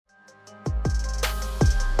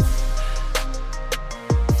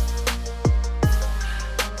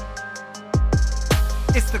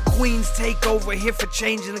Queens Takeover, here for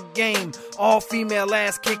changing the game. All female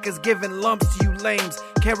ass kickers giving lumps to you lames.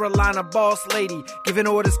 Carolina boss lady, giving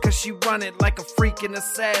orders cause she run it like a freaking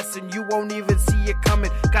assassin. You won't even see it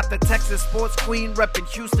coming. Got the Texas sports queen repping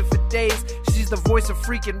Houston for days. She's the voice of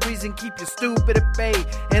freaking reason, keep you stupid at bay.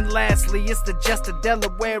 And lastly, it's the Jester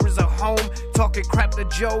Delaware is a home. Talking crap to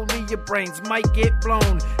Jolie, your brains might get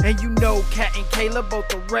blown. And you know Kat and Kayla both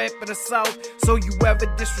the rep in the South. So you ever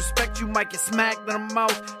disrespect, you might get smacked in the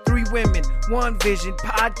mouth. 3 women, 1 vision,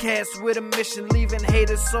 podcast with a mission. Leaving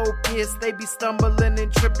haters so pissed, they be stumbling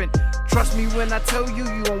and tripping. Trust me when I tell you,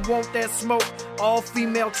 you don't want that smoke. All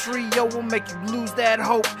female trio will make you lose that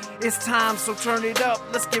hope. It's time, so turn it up,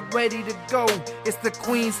 let's get ready to go. It's the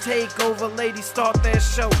Queen's Takeover, ladies start that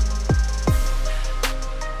show.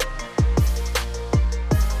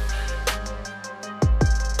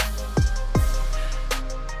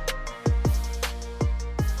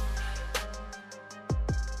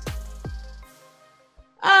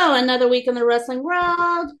 Oh, another week in the wrestling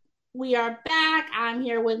world. We are back. I'm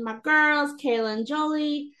here with my girls, Kayla and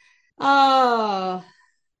Jolie. Oh,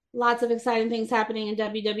 lots of exciting things happening in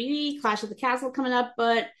WWE. Clash of the Castle coming up,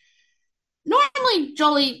 but normally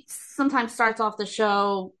Jolie sometimes starts off the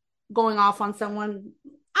show going off on someone.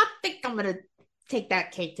 I think I'm going to take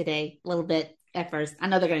that cake today a little bit at first. I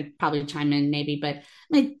know they're going to probably chime in maybe, but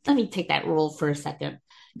let me take that role for a second.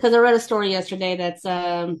 Because I read a story yesterday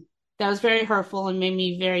that was very hurtful and made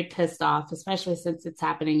me very pissed off, especially since it's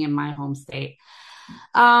happening in my home state.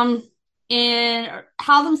 In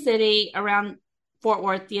Haltom City, around Fort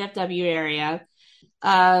Worth, DFW area,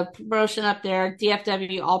 promotion up there,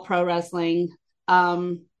 DFW All Pro Wrestling,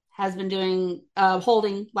 has been doing,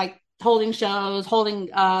 holding shows, holding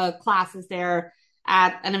classes there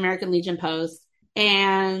at an American Legion post.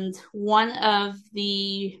 And one of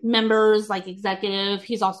the members, like executive,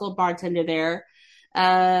 he's also a bartender there,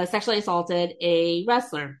 sexually assaulted a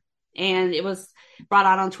wrestler, and it was brought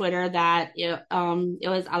out on Twitter that it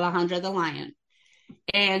was Alejandra the Lion,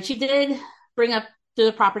 and she did bring up through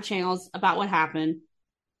the proper channels about what happened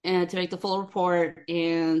and to make the full report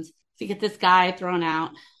and to get this guy thrown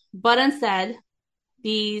out. But instead,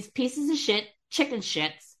 these pieces of shit, chicken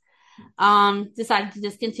shits, decided to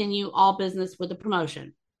discontinue all business with the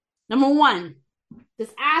promotion. Number one,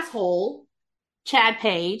 this asshole Chad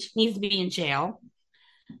Page needs to be in jail.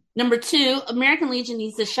 Number 2, American Legion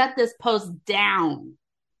needs to shut this post down,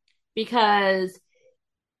 because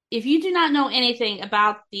if you do not know anything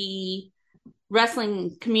about the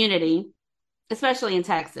wrestling community, especially in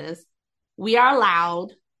Texas, we are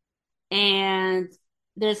loud and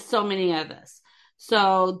there's so many of us.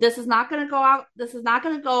 So this is not going to go out. This is not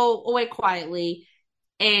going to go away quietly,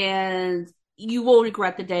 and you will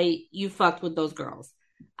regret the day you fucked with those girls.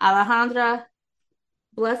 Alejandra,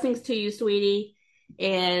 blessings to you, sweetie.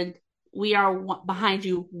 And we are behind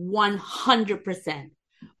you 100%.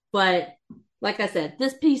 But like I said,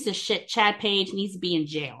 this piece of shit, Chad Page, needs to be in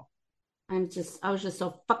jail. I was just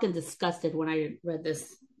so fucking disgusted when I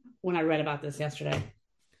read about this yesterday.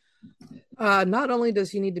 Not only does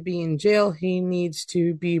he need to be in jail, he needs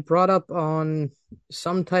to be brought up on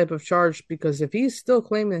some type of charge, because if he's still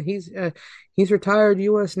claiming he's retired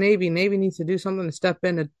U.S. Navy needs to do something to step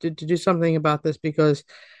in to do something about this, because,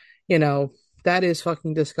 that is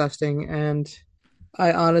fucking disgusting. And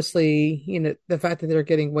I honestly, the fact that they're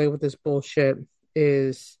getting away with this bullshit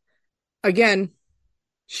is, again,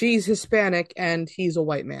 she's Hispanic and he's a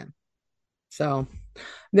white man. So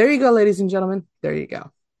there you go, ladies and gentlemen. There you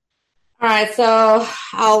go. All right. So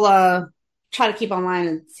I'll try to keep online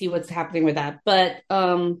and see what's happening with that. But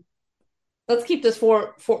let's keep this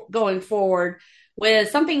going forward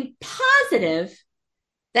with something positive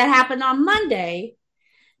that happened on Monday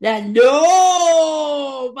that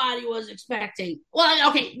nobody was expecting. Well,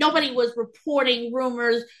 okay, nobody was reporting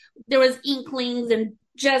rumors. There was inklings, and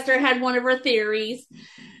Jester had one of her theories.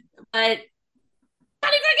 But Johnny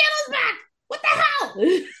Gargano's back! What the hell?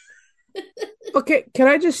 Okay, can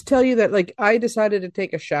I just tell you that, I decided to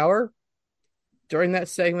take a shower during that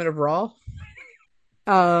segment of Raw.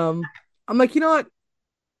 I'm like, you know what?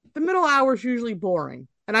 The middle hour is usually boring.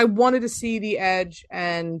 And I wanted to see the Edge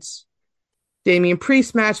and Damian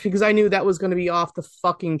Priest match because I knew that was going to be off the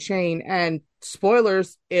fucking chain. And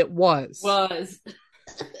spoilers, it was.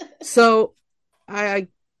 So I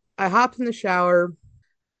hopped in the shower,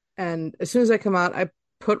 and as soon as I come out, I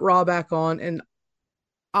put Raw back on, and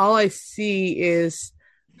all I see is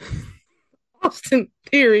Austin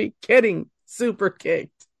Theory getting super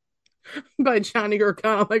kicked by Johnny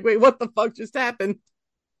Gargano. I'm like, wait, what the fuck just happened?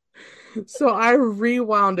 So I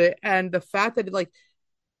rewound it, and the fact that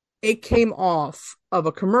it came off of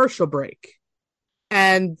a commercial break,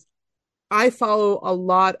 and I follow a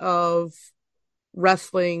lot of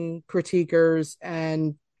wrestling critiquers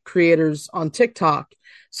and creators on TikTok.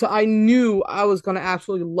 So I knew I was going to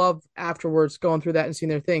absolutely love afterwards going through that and seeing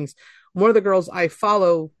their things. One of the girls I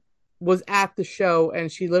follow was at the show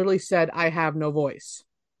and she literally said, I have no voice.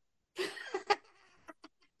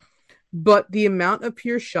 But the amount of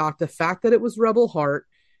pure shock, the fact that it was Rebel Heart,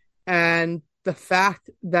 and the fact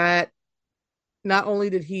that not only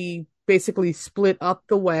did he basically split up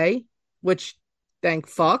the way, which thank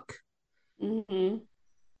fuck. Mm-hmm.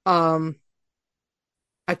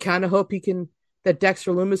 I kind of hope that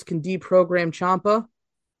Dexter Lumis can deprogram Ciampa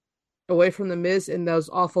away from the Miz in those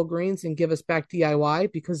awful greens and give us back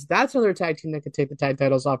DIY, because that's another tag team that could take the tag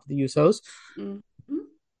titles off of the Usos. Mm-hmm.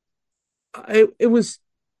 It was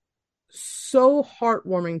so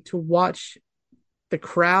heartwarming to watch the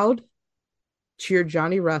crowd cheer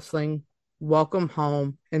Johnny Wrestling, Welcome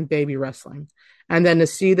Home, and Baby Wrestling. And then to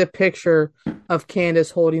see the picture of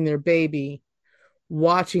Candice holding their baby,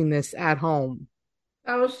 watching this at home.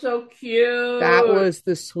 That was so cute. That was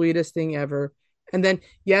the sweetest thing ever. And then,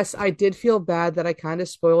 yes, I did feel bad that I kind of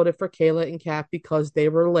spoiled it for Kayla and Kat because they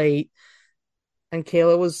were late. And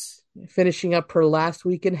Kayla was finishing up her last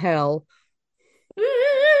week in hell.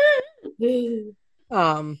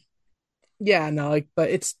 Yeah, no,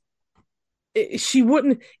 but she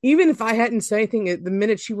wouldn't, even if I hadn't said anything, the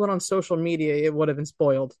minute she went on social media, it would have been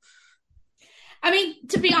spoiled. I mean,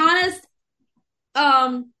 to be honest,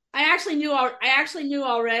 I actually knew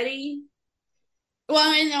already. Well,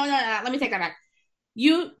 I mean, no, let me take that back.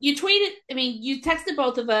 You tweeted, I mean, you texted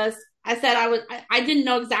both of us. I said I didn't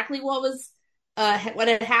know exactly what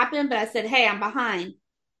had happened, but I said, hey, I'm behind.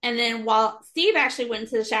 And then while Steve actually went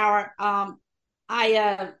into the shower,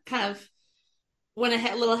 I kind of went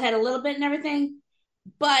ahead a little bit and everything.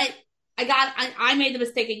 But I made the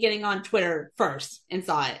mistake of getting on Twitter first and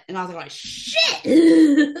saw it. And I was like, shit.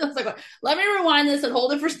 I was like, let me rewind this and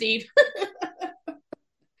hold it for Steve.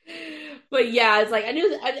 But yeah, it's like I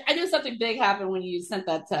knew something big happened when you sent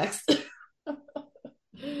that text.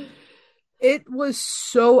 It was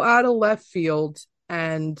so out of left field,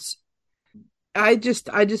 and I just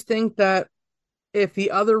think that if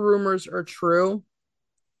the other rumors are true,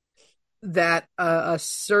 that a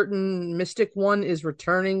certain Mystic One is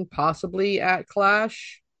returning, possibly at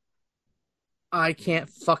Clash, I can't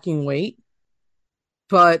fucking wait.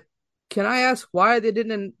 But can I ask why they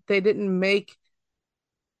didn't make?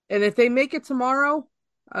 And if they make it tomorrow,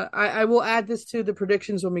 I will add this to the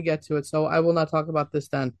predictions when we get to it. So I will not talk about this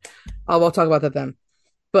then. We'll talk about that then.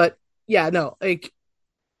 But yeah, no, like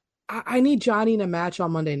I need Johnny in a match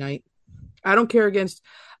on Monday night. I don't care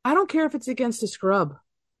if it's against a scrub.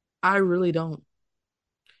 I really don't.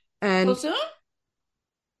 And So soon?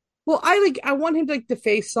 well, I want him to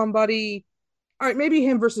face somebody. All right, maybe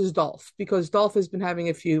him versus Dolph, because Dolph has been having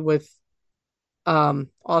a feud with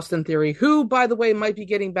Austin Theory, who, by the way, might be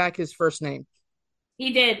getting back his first name.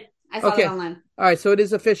 He did. I saw it online. All right, so it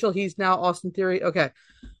is official. He's now Austin Theory. Okay.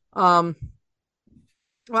 Wow,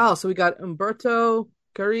 so we got Humberto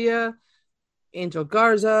Carrillo, Angel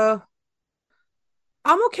Garza.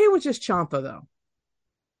 I'm okay with just Ciampa, though.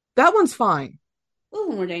 That one's fine. A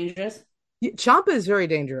little more dangerous. Yeah, Ciampa is very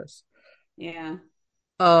dangerous. Yeah.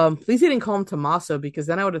 At least he didn't call him Tommaso, because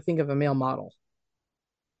then I would have think of a male model.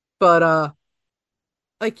 But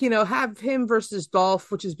have him versus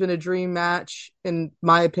Dolph, which has been a dream match in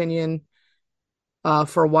my opinion,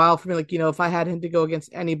 for a while for me. If I had him to go against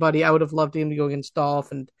anybody, I would have loved him to go against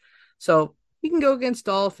Dolph, and so he can go against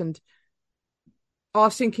Dolph, and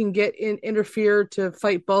Austin can interfere to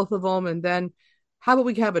fight both of them, and then how about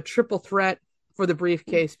we have a triple threat for the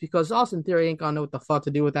briefcase, because Austin Theory ain't gonna know what the fuck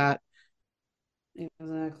to do with that.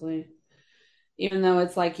 Exactly. Even though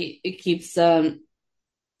it's like it keeps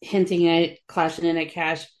hinting at clashing in at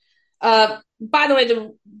Cash. By the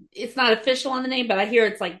way, it's not official on the name, but I hear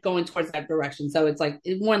it's like going towards that direction. So it's like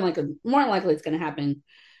more likely it's going to happen,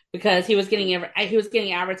 because he was getting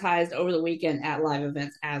advertised over the weekend at live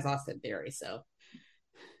events as Austin Theory. So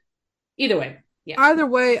either way, yeah. Either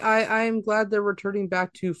way, I am glad they're returning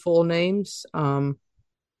back to full names. I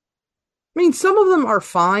mean, some of them are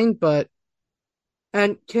fine,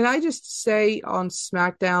 and can I just say on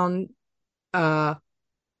SmackDown,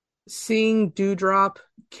 seeing Doudrop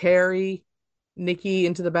carry Nikki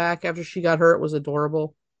into the back after she got hurt was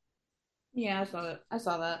adorable. Yeah, I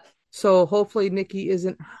saw that. So hopefully Nikki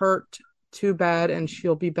isn't hurt too bad and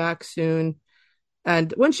she'll be back soon.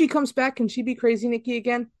 And when she comes back, can she be Crazy Nikki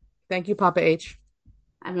again? Thank you, Papa H.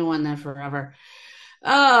 I've been wanting that forever.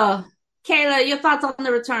 Oh, Kayla, your thoughts on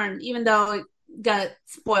the return, even though it got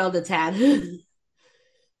spoiled a tad.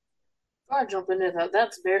 I'll jump into that.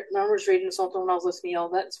 That's very. I was reading something when I was listening to y'all.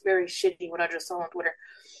 That's very shitty what I just saw on Twitter.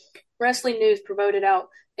 Wrestling News promoted out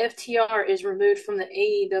FTR is removed from the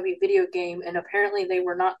AEW video game, and apparently they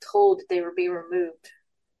were not told that they were being removed.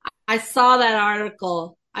 I saw that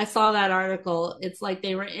article. It's like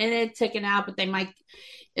they were in it, taken out, but they might,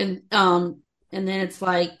 and then it's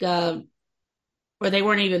like, or they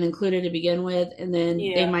weren't even included to begin with, and then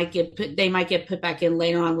they might get put back in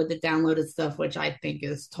later on with the downloaded stuff, which I think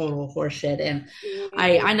is total horseshit. And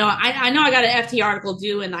I know I got an FT article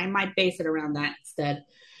due, and I might base it around that instead,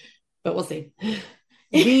 but we'll see.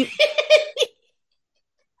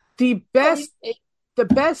 The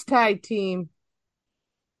best tag team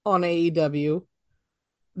on AEW,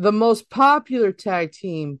 the most popular tag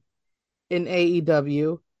team in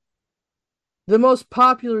AEW, the most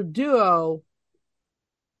popular duo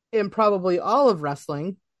in probably all of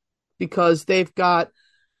wrestling, because they've got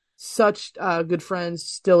such good friends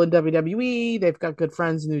still in WWE. They've got good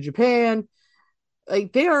friends in New Japan.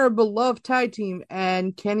 Like, they are a beloved tag team,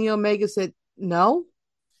 and Kenny Omega said no,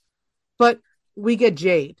 but we get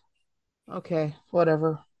Jade. Okay,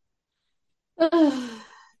 whatever.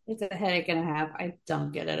 It's a headache and a half. I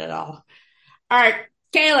don't get it at all. All right,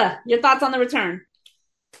 Kayla, your thoughts on the return?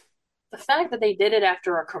 The fact that they did it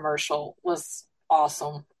after a commercial was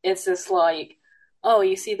awesome. It's just like, oh,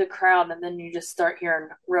 you see the crowd, and then you just start hearing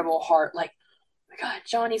Rebel Heart, like, oh my God,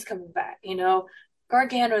 Johnny's coming back,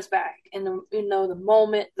 Gargano's back, and the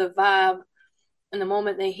moment, the vibe, and the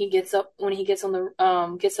moment that he gets up, when he gets on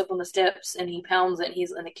the steps and he pounds it,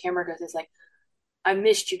 and the camera goes, it's like, I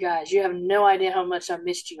missed you guys. You have no idea how much I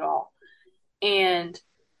missed you all. And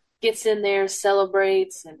gets in there,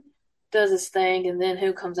 celebrates, and does his thing, and then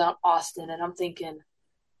who comes out? Austin. And I'm thinking,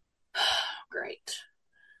 oh, great.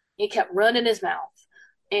 He kept running his mouth.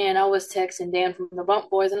 And I was texting Dan from the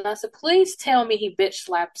Bump Boys, and I said, please tell me he bitch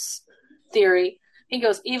slaps Theory. He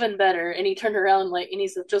goes, even better. And he turned around and he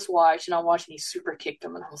said, just watch. And I watched, and he super kicked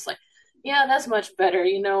him. And I was like, yeah, that's much better,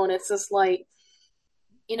 and it's just like,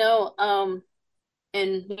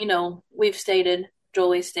 and, we've stated,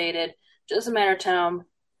 Jolie stated, just a matter of time,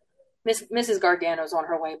 Mrs. Gargano's on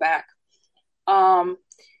her way back.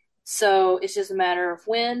 So it's just a matter of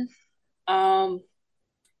when. But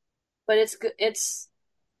it's good. It's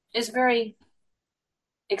very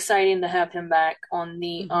exciting to have him back on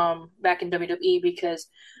the back in WWE, because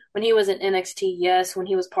when he was in NXT, yes, when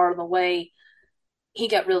he was part of the way, he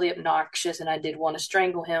got really obnoxious, and I did want to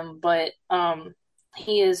strangle him. But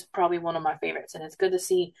he is probably one of my favorites, and it's good to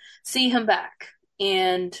see him back.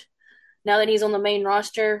 And now that he's on the main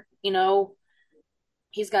roster,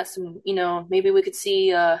 he's got some, maybe we could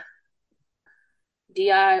see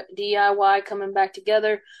DIY coming back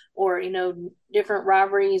together, or different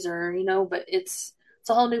rivalries, or but it's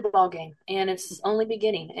a whole new ball game, and it's only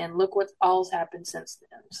beginning. And look what all's happened since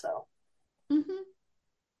then. So. Mm-hmm.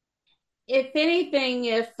 If anything,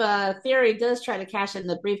 if Theory does try to cash in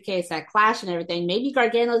the briefcase at Clash and everything, maybe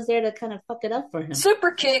Gargano's there to kind of fuck it up for him.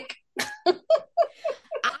 Super kick. I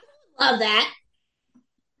love that.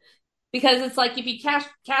 Because it's like, if he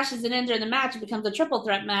cashes it in during the match, it becomes a triple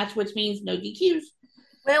threat match, which means no DQs.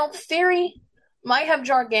 Well, Theory might have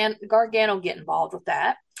Gargano get involved with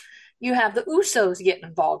that. You have the Usos getting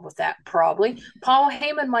involved with that, probably. Paul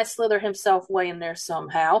Heyman might slither himself way in there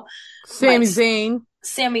somehow. Sami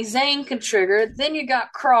Zayn can trigger. Then you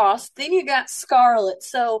got Cross. Then you got Scarlett.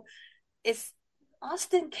 So if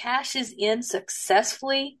Austin cashes in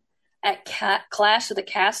successfully at Clash of the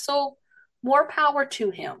Castle, more power to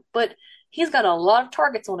him. But he's got a lot of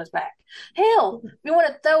targets on his back. Hell, if you want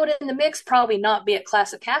to throw it in the mix, probably not be at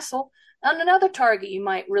Clash of Castle. And another target you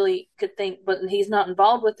might could think, but he's not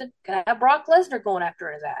involved with it, could have Brock Lesnar going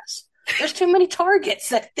after his ass. There's too many targets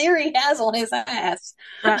that Theory has on his ass.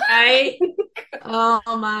 Right? Oh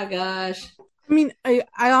my gosh. I mean, I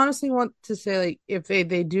honestly want to say, like, if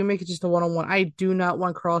they do make it just a one-on-one, I do not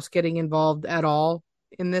want Cross getting involved at all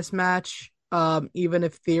in this match. Even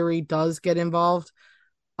if Theory does get involved,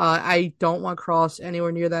 I don't want Cross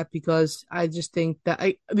anywhere near that, because I just think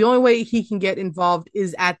that the only way he can get involved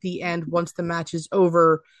is at the end, once the match is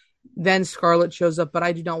over. Then Scarlett shows up, but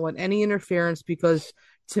I do not want any interference, because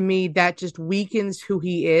to me that just weakens who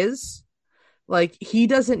he is. Like, he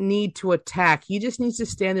doesn't need to attack. He just needs to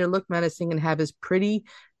stand there, look menacing, and have his pretty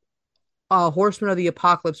Horseman of the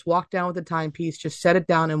Apocalypse walk down with the timepiece, just set it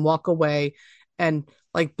down and walk away, and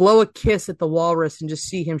like blow a kiss at the walrus and just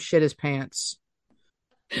see him shit his pants.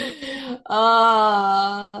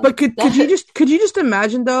 But could you just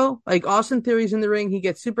imagine, though, like, Austin Theory's in the ring, he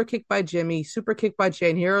gets super kicked by Jimmy, super kicked by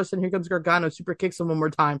Shane Heroes, and here comes Gargano, super kicks him one more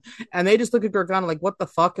time, and they just look at Gargano like, what the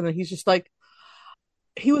fuck? And then he's just like,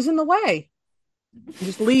 he was in the way. He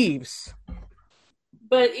just leaves.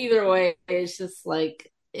 But either way, it's just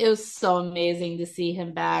like it was so amazing to see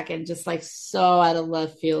him back and just like so out of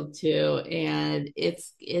left field too. And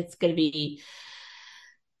it's gonna be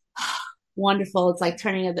wonderful. It's like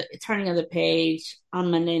turning of the page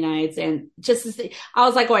on Monday nights, and just to see, I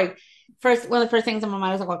was like, going first. One of the first things in my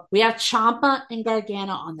mind was like, we have Ciampa and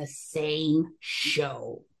Gargano on the same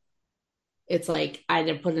show. It's like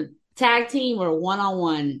either put a tag team or one on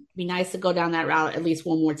one. Be nice to go down that route at least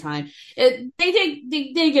one more time. They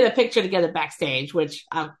did get a picture together backstage, which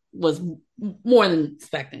I was more than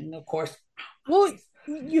expecting, of course. Well,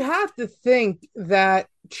 you have to think that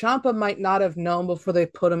Ciampa might not have known before they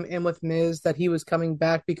put him in with Miz that he was coming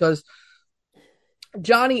back, because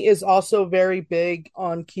Johnny is also very big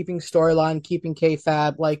on keeping storyline, keeping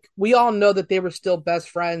kayfabe. Like, we all know that they were still best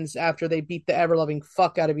friends after they beat the ever loving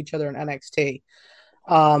fuck out of each other in NXT.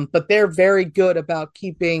 But they're very good about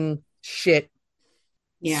keeping shit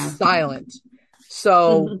silent.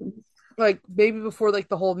 So, like, maybe before like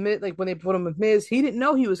the whole like when they put him with Miz, he didn't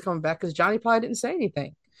know he was coming back because Johnny probably didn't say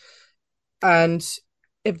anything. And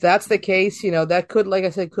if that's the case, you know, that could, like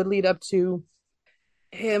I said, could lead up to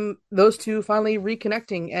those two finally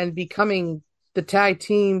reconnecting and becoming the tag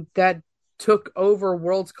team that took over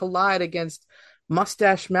Worlds Collide against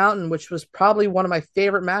Mustache Mountain, which was probably one of my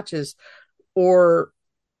favorite matches. Or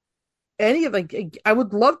any of, like, I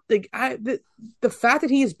would love the fact that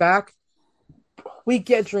he is back. We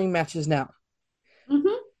get dream matches now.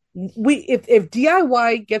 If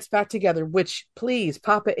DIY gets back together, which please,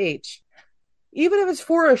 Papa H, even if it's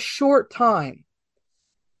for a short time,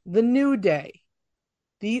 the New Day,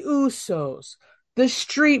 the Usos, the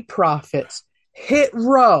Street Profits, Hit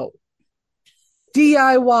Row,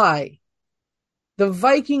 DIY, the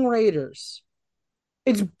Viking Raiders.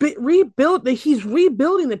 It's rebuilt. He's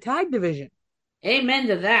rebuilding the tag division. Amen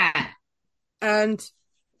to that. And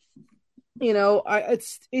you know,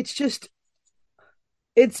 it's just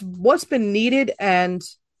what's been needed. And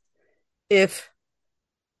if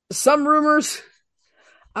some rumors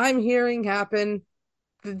I'm hearing happen,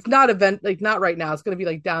 it's not not right now. It's going to be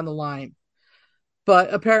like down the line.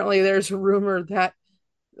 But apparently, there's a rumor that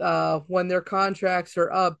when their contracts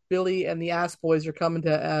are up, Billy and the Ass Boys are coming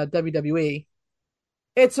to WWE.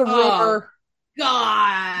 It's a rumor.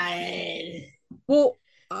 God. Well,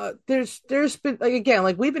 there's been, like, again,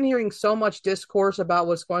 like, we've been hearing so much discourse about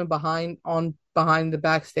what's going behind the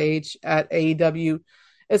backstage at AEW.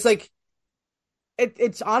 It's like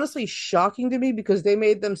it's honestly shocking to me, because they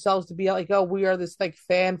made themselves to be like, oh, we are this like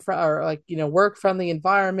or like, you know, work friendly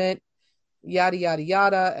environment, yada yada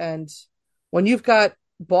yada. And when you've got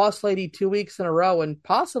Boss Lady 2 weeks in a row, and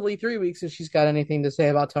possibly 3 weeks if she's got anything to say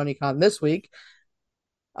about Tony Khan this week,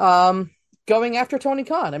 going after Tony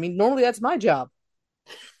Khan. I mean, normally that's my job.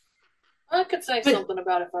 I could say something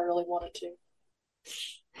about it if I really wanted to.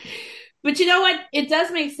 But you know what? It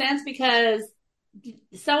does make sense, because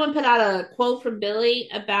someone put out a quote from Billy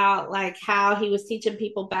about like how he was teaching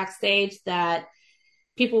people backstage that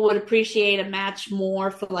people would appreciate a match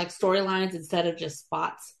more for like storylines instead of just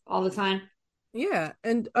spots all the time. Yeah,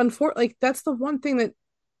 and unfortunately, like, that's the one thing that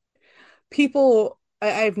people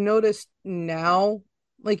I've noticed now.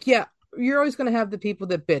 Like, yeah, you're always going to have the people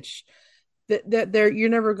that bitch. That you're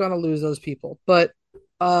never going to lose those people. But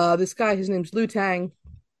this guy, his name's Liu Tang,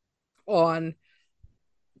 on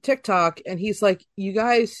TikTok, and he's like, you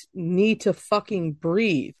guys need to fucking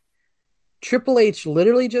breathe. Triple H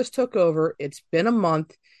literally just took over. It's been a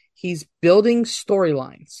month. He's building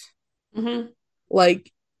storylines.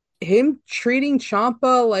 Like, him treating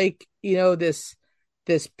Ciampa like, you know, this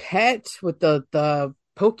pet with the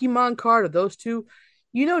Pokemon card of those two,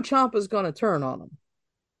 you know, Ciampa's gonna turn on him.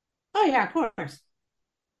 Oh yeah, of course.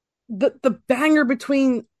 The banger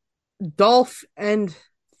between Dolph and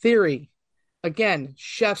Theory, again,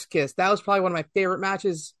 chef's kiss. That was probably one of my favorite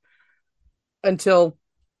matches until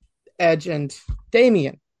Edge and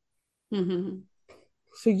Damian.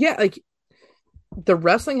 So yeah, like, the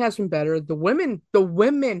wrestling has been better. The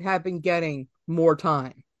women have been getting more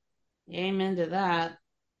time. Amen to that.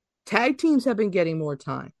 Tag teams have been getting more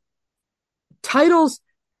time. Titles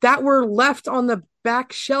that were left on the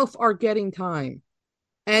back shelf are getting time.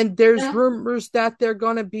 And there's rumors that they're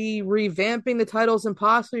going to be revamping the titles and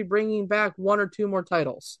possibly bringing back 1 or 2 more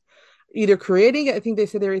titles. Either creating, I think they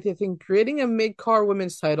said they're creating a mid-card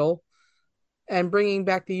women's title and bringing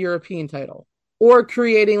back the European title, or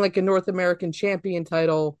creating like a North American champion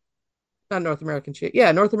title, North American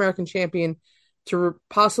champion to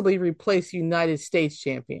possibly replace the United States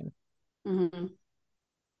champion.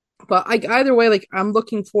 But either way, like I'm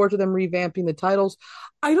looking forward to them revamping the titles.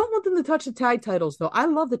 I don't want them to touch the tag titles though. I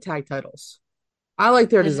love the tag titles. I like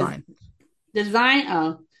their design. The design?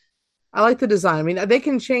 Oh. I like the design. I mean, they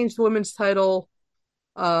can change the women's title.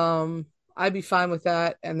 I'd be fine with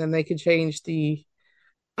that. And then they could change the.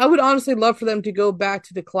 I would honestly love for them to go back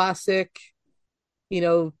to the classic, you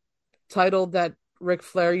know, title that Ric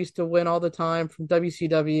Flair used to win all the time from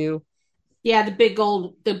WCW. Yeah, the big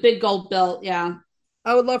gold belt. Yeah,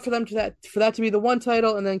 I would love for them for that to be the one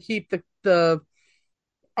title, and then keep the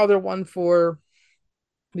other one for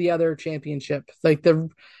the other championship, like the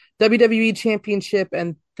WWE Championship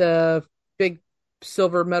and the big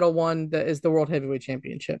silver medal one that is the World Heavyweight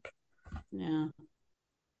Championship. Yeah,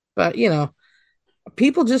 but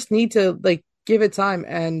people just need to like give it time,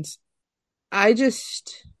 and I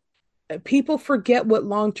just people forget what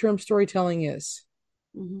long-term storytelling is.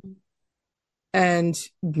 Mm-hmm. And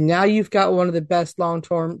now you've got one of the best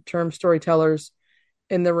long-term storytellers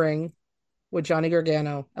in the ring with Johnny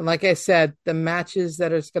Gargano. And like I said, the matches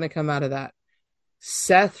that are going to come out of that.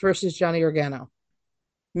 Seth versus Johnny Gargano.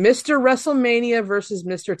 Mr. WrestleMania versus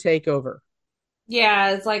Mr. Takeover.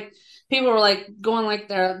 Yeah, it's like people were like going like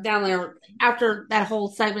they're down there after that whole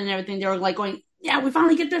segment and everything. They were like going, yeah, we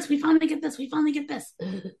finally get this. We finally get this. We finally get this.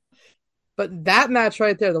 But that match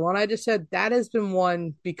right there, the one I just said, that has been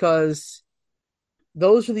won because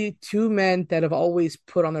those are the two men that have always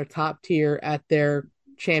put on their top tier at their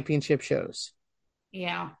championship shows.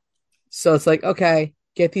 Yeah. So it's like, okay,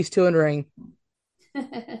 get these two in ring.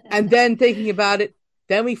 And then thinking about it,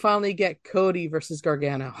 then we finally get Cody versus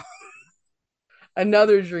Gargano.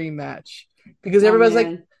 Another dream match. Because everybody's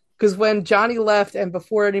like, because when Johnny left and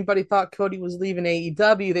before anybody thought Cody was leaving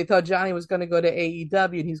AEW, they thought Johnny was going to go to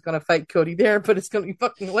AEW and he's going to fight Cody there, but it's going to be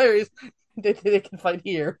fucking hilarious. They can fight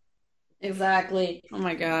here. Exactly. Oh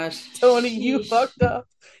my gosh. Tony, you fucked up.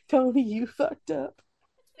 Tony, you fucked up.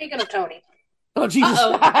 Speaking of Tony. Oh, Jesus.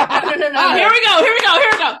 No. Oh, here we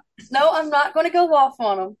go. No, I'm not going to go off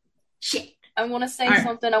on him. Shit. I want to say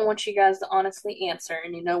something I want you guys to honestly answer,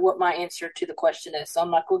 and you know what my answer to the question is, so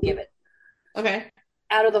I'm not going to give it. Okay.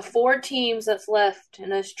 Out of the 4 teams that's left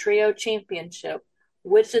in this trio championship,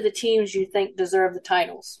 which of the teams you think deserve the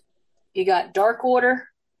titles? You got Dark Order,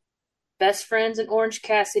 Best Friends and Orange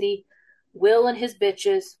Cassidy, Will and his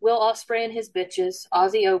bitches, Will Ospreay and his bitches,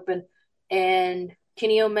 Aussie Open, and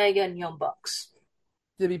Kenny Omega and Young Bucks.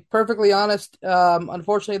 To be perfectly honest,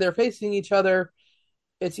 unfortunately they're facing each other.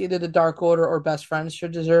 It's either the Dark Order or Best Friends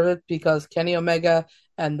should deserve it because Kenny Omega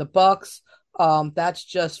and the Bucks, that's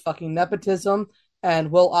just fucking nepotism.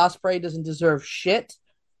 And Will Ospreay doesn't deserve shit.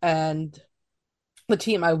 And the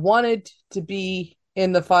team I wanted to be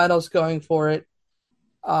in the finals going for it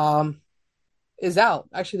is out.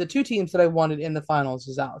 Actually, the 2 teams that I wanted in the finals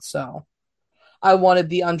is out. So I wanted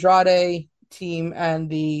the Andrade team and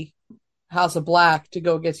the House of Black to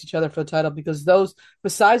go against each other for the title because those,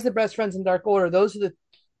 besides the Best Friends and Dark Order, those are the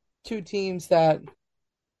 2 teams that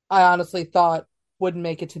I honestly thought wouldn't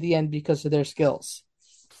make it to the end because of their skills.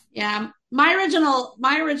 Yeah, my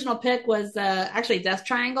original pick was actually Death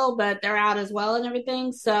Triangle, but they're out as well and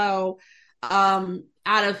everything. So, out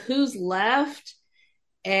of who's left,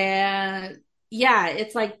 and yeah,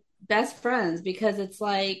 it's like Best Friends because it's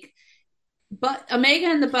like, but Omega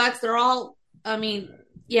and the Bucks, they're all. I mean,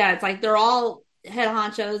 yeah, it's like they're all head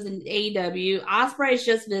honchos in AEW. Ospreay's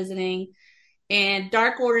just visiting, and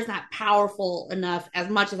Dark Order's not powerful enough. As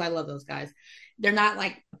much as I love those guys, they're not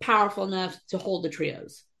like powerful enough to hold the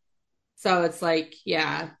trios. So it's like,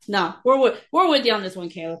 yeah, no, we're with you on this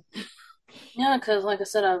one, Kayla. Yeah, because like I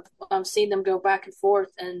said, I've seen them go back and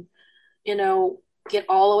forth and, get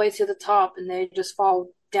all the way to the top and they just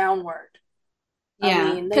fall downward. Yeah,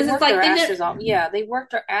 I mean, they work their asses off. Yeah, they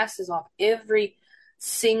work their asses off every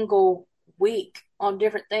single week on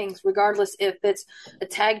different things, regardless if it's a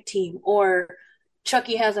tag team or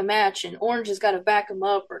Chucky has a match and Orange has got to back him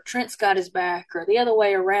up or Trent's got his back or the other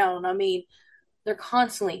way around. I mean, they're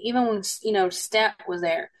constantly, even when, Stat was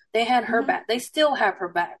there, they had her back. They still have her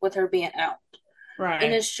back with her being out. Right.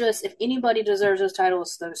 And it's just, if anybody deserves those titles,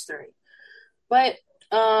 it's those 3. But,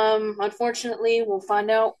 unfortunately, we'll find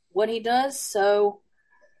out what he does. So,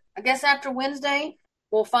 I guess after Wednesday,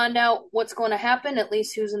 we'll find out what's going to happen, at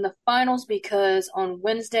least who's in the finals, because on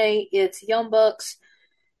Wednesday, it's Young Bucks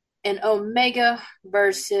and Omega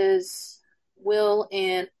versus Will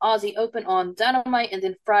and Aussie Open on Dynamite, and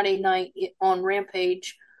then Friday night on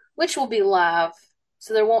Rampage, which will be live,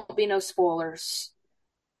 so there won't be no spoilers.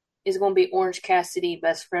 It's going to be Orange Cassidy,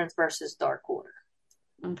 Best Friends versus Dark Order.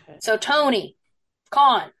 Okay. So Tony,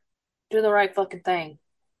 Khan, do the right fucking thing.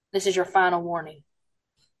 This is your final warning.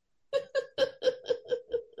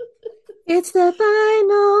 It's the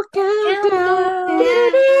final countdown.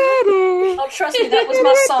 Oh, trust me, that was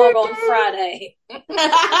my song on Friday.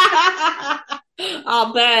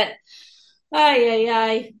 I'll bet. Ay, ay,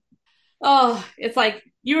 ay. Oh, it's like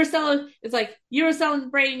you were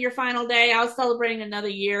celebrating your final day. I was celebrating another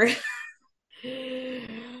year.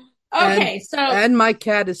 Okay, so And my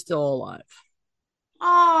cat is still alive.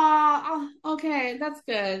 oh, okay, that's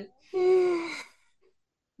good.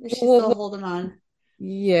 She's still holding on.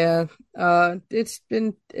 Yeah, it's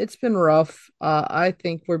been rough. I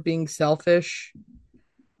think we're being selfish.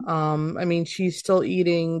 I mean, she's still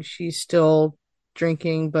eating, she's still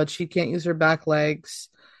drinking, but she can't use her back legs.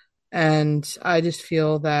 And I just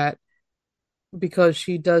feel that because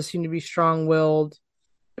she does seem to be strong-willed,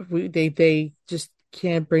 they just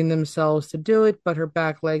can't bring themselves to do it, but her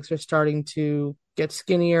back legs are starting to get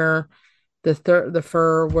skinnier. The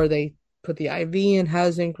fur where they put the IV in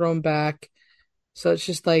hasn't grown back. So it's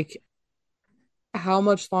just like, how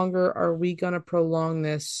much longer are we gonna prolong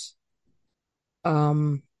this?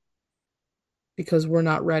 Um, because we're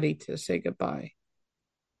not ready to say goodbye.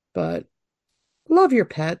 But love your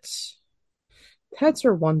pets. Pets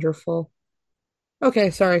are wonderful. Okay,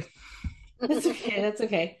 sorry. That's okay. That's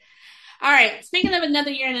okay. All right. Speaking of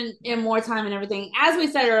another year and more time and everything, as we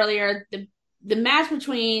said earlier, the match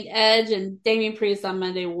between Edge and Damian Priest on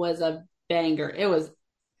Monday was a banger. It was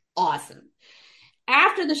awesome.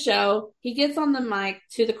 After the show, he gets on the mic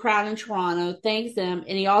to the crowd in Toronto, thanks them,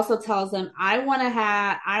 and he also tells them, I want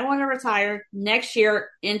to retire next year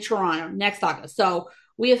in Toronto, next August. So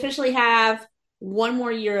we officially have one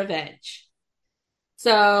more year of Edge.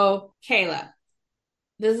 So, Kayla,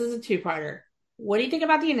 this is a two-parter. What do you think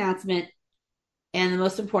about the announcement? And the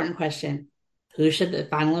most important question, who should the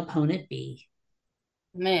final opponent be?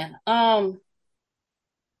 Man,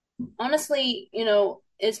 honestly,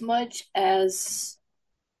 as much as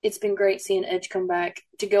it's been great seeing Edge come back,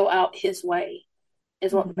 to go out his way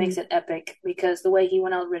is what makes it epic, because the way he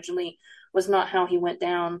went out originally was not how he went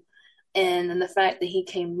down. And then the fact that he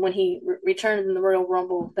came when he returned in the Royal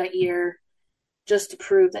Rumble that year, just to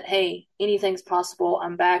prove that, hey, anything's possible.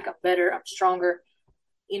 I'm back. I'm better. I'm stronger.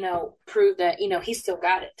 Prove that, he still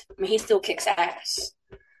got it. I mean, he still kicks ass.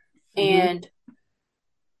 And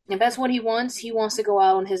if that's what he wants to go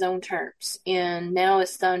out on his own terms. And now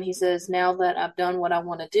it's done. He says, now that I've done what I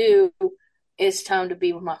want to do, it's time to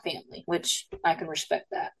be with my family, which I can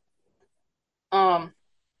respect that.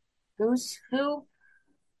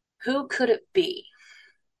 Who could it be?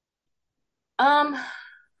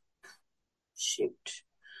 Shoot.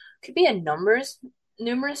 Could be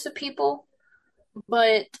numerous of people,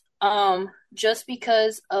 but just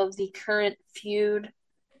because of the current feud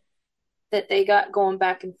that they got going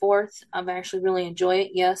back and forth, I've actually really enjoyed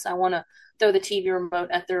it. Yes, I want to throw the TV remote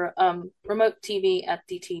at the remote TV at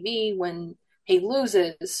the TV when he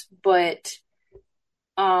loses, but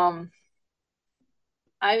I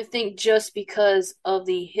think just because of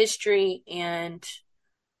the history, and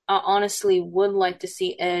I honestly would like to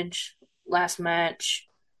see Edge last match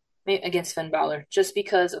against Finn Balor, just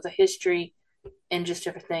because of the history and just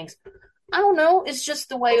different things. I don't know. It's just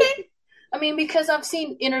the way. Okay. I mean, because I've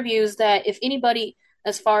seen interviews that if anybody,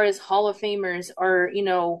 as far as Hall of Famers or,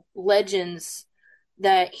 legends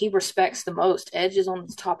that he respects the most, Edge is on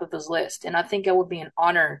the top of his list. And I think it would be an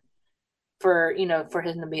honor for him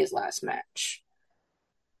to be his last match.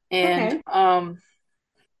 And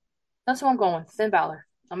that's what I'm going with, Finn Balor.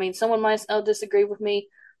 I mean, someone might disagree with me,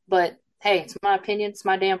 but hey, it's my opinion. It's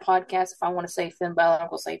my damn podcast. If I want to say Finn Balor, I'm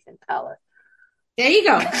going to say Finn Balor. There you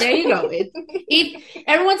go.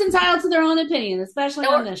 Everyone's entitled to their own opinion, especially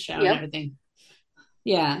on this show and everything.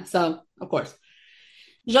 Yeah, so, of course.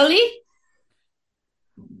 Jolie?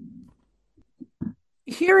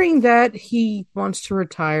 Hearing that he wants to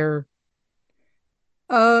retire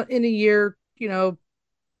in a year,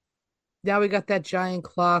 now we got that giant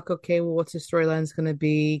clock. Okay, well, what's his storyline's going to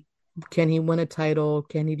be? Can he win a title?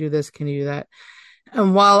 Can he do this? Can he do that?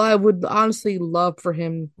 And while I would honestly love for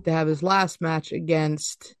him to have his last match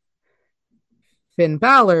against Finn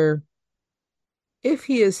Balor, if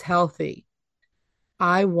he is healthy,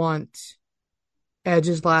 I want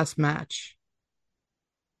Edge's last match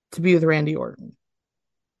to be with Randy Orton.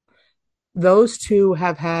 Those two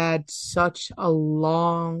have had such a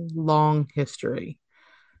long, long history.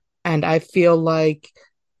 And I feel like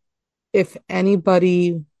if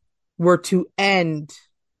anybody were to end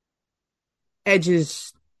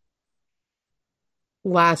Edge's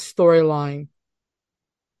last storyline,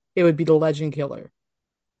 it would be the Legend Killer.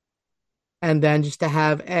 And then just to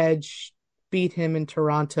have Edge beat him in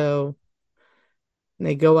Toronto and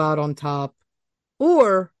they go out on top.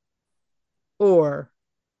 Or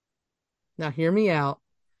Now hear me out.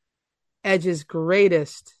 Edge's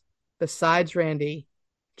greatest, besides Randy,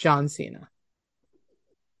 John Cena.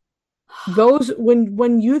 Those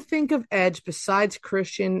when you think of Edge, besides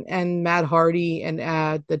Christian and Matt Hardy and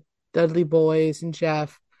the Dudley Boys and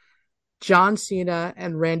Jeff, John Cena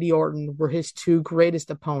and Randy Orton were his two greatest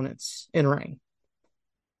opponents in ring.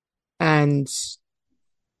 And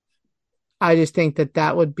I just think that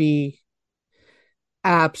that would be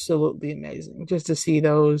absolutely amazing just to see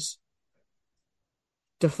those,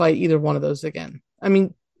 to fight either one of those again. I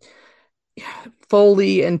mean,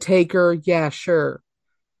 Foley and Taker, yeah, sure.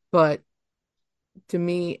 But to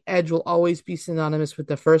me, Edge will always be synonymous with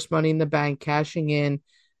the first Money in the Bank, cashing in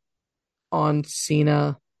on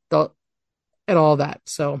Cena, and all that.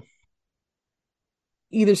 So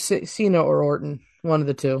either Cena or Orton, one of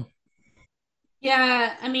the two.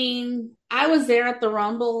 Yeah, I mean, I was there at the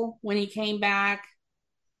Rumble when he came back.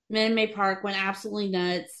 Minute Maid Park went absolutely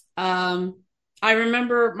nuts. I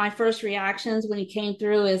remember my first reactions when he came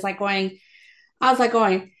through is like going, I was like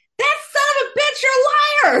going, that son of a bitch, you're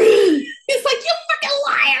a liar. He's like, you fucking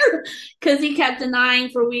liar. Because he kept denying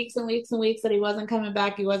for weeks and weeks and weeks that he wasn't coming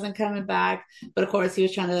back. He wasn't coming back. But of course, he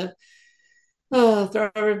was trying to throw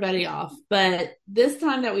everybody off. But this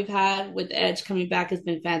time that we've had with Edge coming back has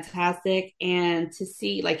been fantastic. And to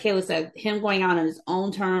see, like Kayla said, him going out on his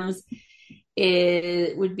own terms,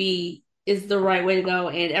 is the right way to go.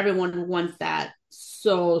 And everyone wants that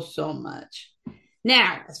so much.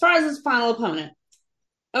 Now, as far as his final opponent,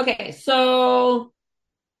 okay, so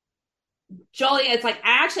Jolie, it's like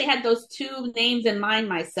I actually had those two names in mind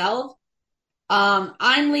myself.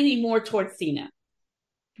 I'm leaning more towards Cena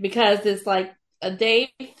because it's like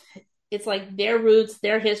it's like their roots,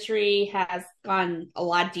 their history has gone a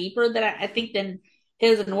lot deeper than I think than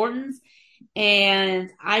his and Orton's.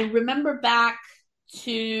 And I remember back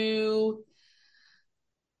to,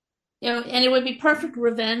 and it would be perfect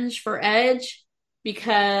revenge for Edge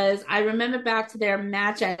because I remember back to their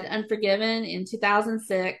match at Unforgiven in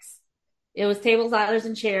 2006. It was tables, ladders,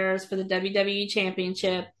 and chairs for the WWE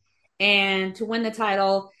Championship. And to win the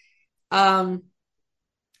title, Cena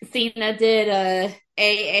did a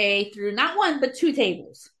AA through not one, but two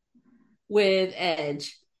tables with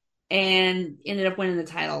Edge and ended up winning the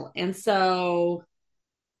title. And so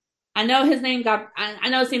I know Cena's name got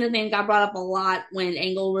brought up a lot when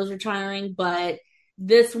Angle was retiring, but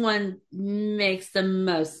this one makes the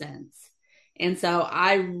most sense. And so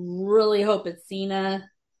I really hope it's Cena,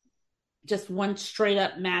 just one straight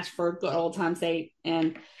up match for good old time's sake.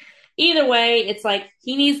 And either way, it's like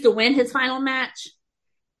he needs to win his final match.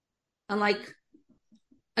 Unlike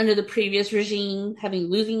under the previous regime, having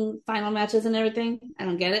losing final matches and everything. I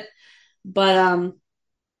don't get it. But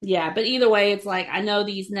yeah, but either way, it's like I know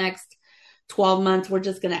these next 12 months we're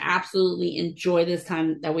just gonna absolutely enjoy this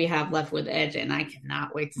time that we have left with Edge, and I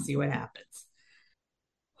cannot wait to see what happens.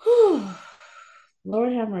 Whew.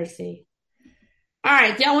 Lord have mercy. All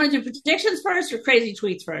right, do y'all want to do predictions first or crazy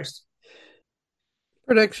tweets first?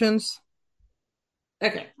 Predictions.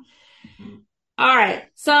 Okay. All right.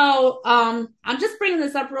 So I'm just bringing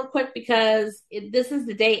this up real quick because this is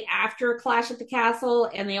the day after Clash at the Castle,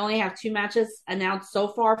 and they only have two matches announced so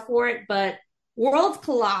far for it. But Worlds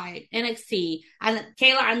Collide, NXT. And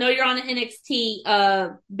Kayla, I know you're on the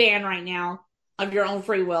NXT ban right now of your own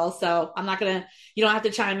free will, so you don't have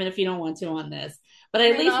to chime in if you don't want to on this. But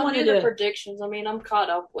I at least wanted to predictions. I mean, I'm caught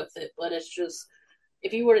up with it, but it's just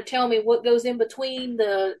if you were to tell me what goes in between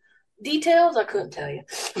the details, I couldn't tell you.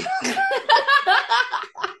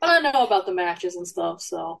 But I know about the matches and stuff,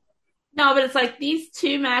 so. No, but it's like these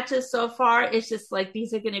two matches so far, it's just like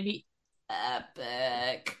these are going to be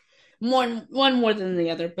epic. One more than the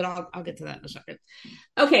other, but I'll get to that in a second.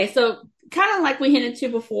 Okay, so kind of like we hinted to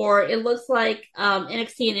before, it looks like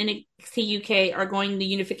NXT and NXT UK are going the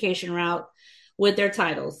unification route with their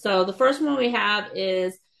titles. So the first one we have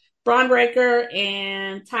is Braun Breaker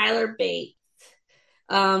and Tyler Bates.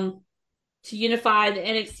 To unify the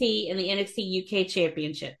NXT and the NXT UK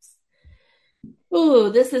championships. Ooh,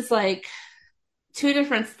 this is like two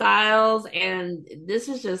different styles, and this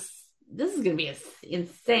is going to be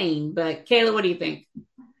insane. But Kayla, what do you think?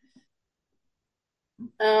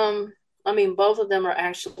 I mean, both of them are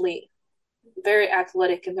actually very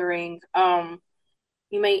athletic in the ring.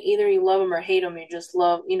 You may you love them or hate them. You just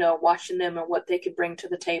love, watching them and what they could bring to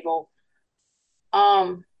the table.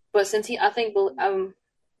 But since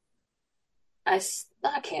I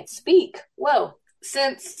can't speak. Well,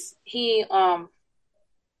 since he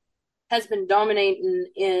has been dominating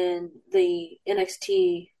in the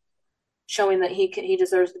NXT, showing that he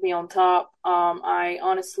deserves to be on top, I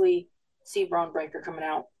honestly see Braun Breaker coming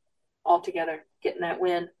out altogether, getting that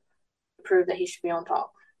win. prove that he should be on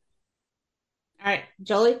top. All right,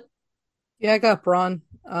 Jolie. Yeah, I got Braun.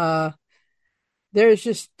 There's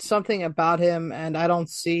just something about him, and I don't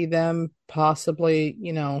see them possibly,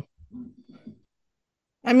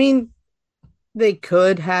 I mean, they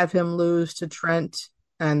could have him lose to Trent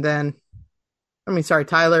and then, sorry,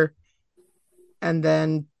 Tyler, and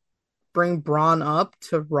then bring Braun up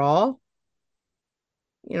to Raw,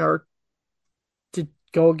 or to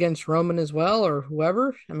go against Roman as well or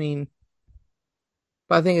whoever. But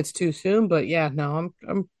I think it's too soon. But yeah, no,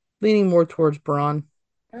 I'm leaning more towards Braun.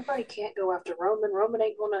 Everybody can't go after Roman. Roman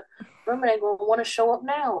ain't gonna want to show up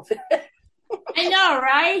now. I know,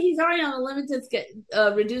 right? He's already on a limited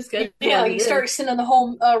reduced schedule. Yeah, you start sending the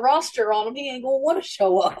whole roster on him. He ain't gonna want to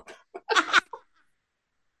show up.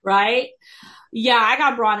 Right? Yeah, I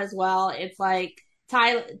got Braun as well. It's like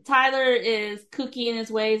Tyler is kooky in his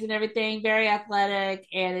ways and everything, very athletic,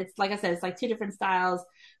 and it's like I said, it's like two different styles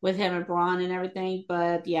with him and Braun and everything.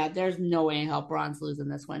 But yeah, there's no way in hell Braun's losing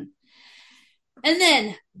this one. And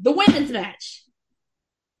then the women's match.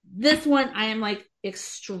 This one I am like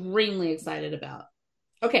extremely excited about.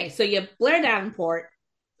 Okay, so you have Blair Davenport,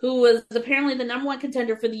 who was apparently the number one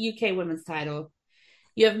contender for the UK women's title.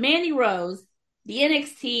 You have Mandy Rose, the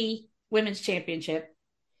NXT Women's Championship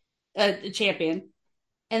champion,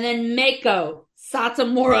 and then Meiko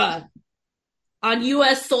Satomura on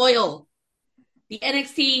US soil, the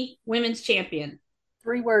NXT Women's Champion.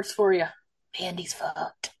 3 words for you: Mandy's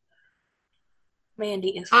fucked.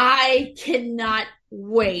 Mandy is fucked. I cannot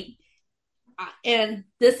wait. And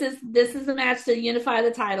this is a match to unify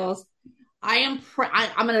the titles. I'm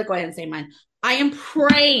gonna go ahead and say mine. I am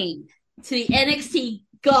praying to the NXT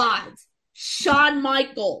gods, Shawn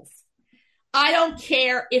Michaels. I don't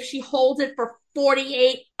care if she holds it for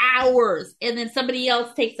 48 hours and then somebody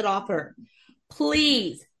else takes it off her.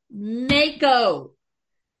 Please, Meiko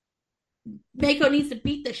needs to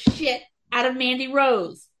beat the shit out of Mandy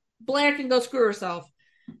Rose. Blair can go screw herself.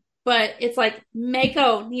 But it's like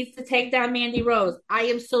Meiko needs to take down Mandy Rose. I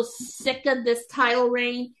am so sick of this title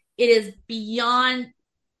reign. It is beyond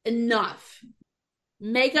enough.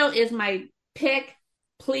 Meiko is my pick.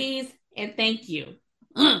 Please and thank you.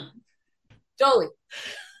 Jolie.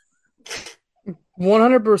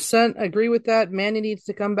 100% agree with that. Mandy needs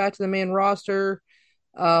to come back to the main roster.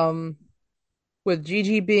 With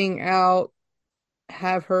Gigi being out,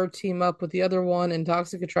 have her team up with the other one, and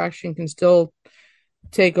Toxic Attraction can still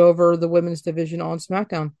take over the women's division on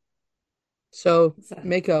SmackDown. So,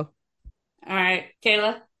 Meiko. All right,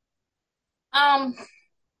 Kayla.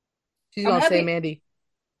 She's going to say Mandy.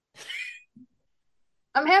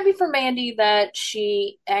 I'm happy for Mandy that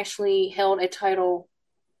she actually held a title,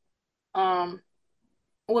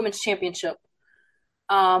 women's championship.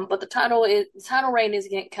 But the title reign is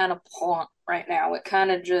getting kind of plump right now. It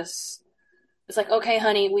kind of just, it's like, okay,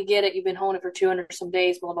 honey, we get it. You've been holding it for 200 some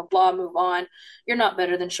days, blah, blah, blah, move on. You're not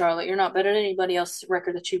better than Charlotte. You're not better than anybody else's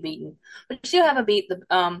record that you've beaten. But you still haven't beat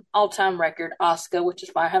the all-time record, Asuka, which is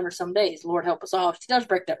 500 some days. Lord help us all if she does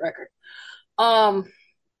break that record.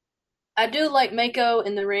 I do like Meiko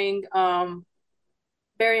in the ring.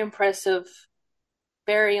 Very impressive.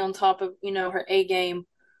 Very on top of, her A game.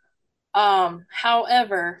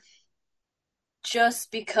 However,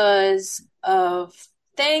 just because of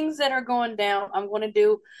things that are going down, I'm going to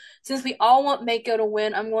do, since we all want Meiko to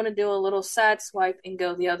win, I'm going to do a little side swipe and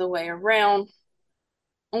go the other way around.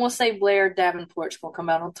 I'm going to say Blair Davenport's going to come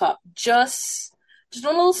out on top. Just a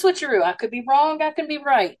little switcheroo. I could be wrong. I could be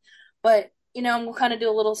right. But, I'm going to kind of do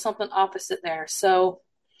a little something opposite there. So,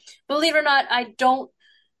 believe it or not, I don't.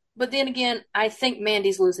 But then again, I think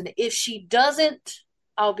Mandy's losing it. If she doesn't,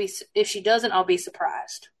 I'll be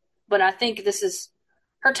surprised. But I think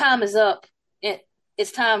her time is up.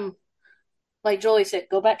 It's time, like Jolie said,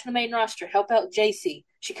 go back to the main roster, help out JC.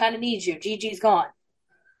 She kind of needs you. Gigi's gone,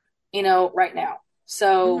 right now.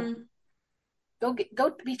 So go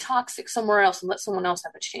be toxic somewhere else and let someone else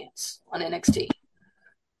have a chance on NXT.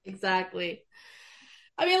 Exactly.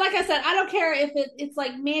 I mean, like I said, I don't care if it's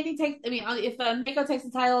like Mandy takes. I mean, if Meiko takes the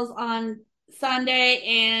titles on Sunday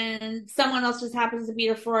and someone else just happens to beat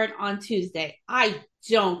her for it on Tuesday. I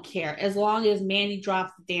don't care as long as Mandy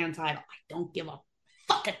drops the damn title. I don't give a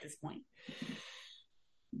fuck at this point.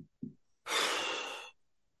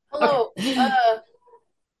 Hello,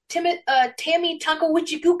 Tammy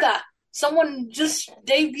Takawichiguka. Someone just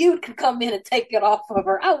debuted could come in and take it off of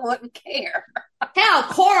her. I wouldn't care. Hell,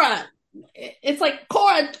 Cora. It's like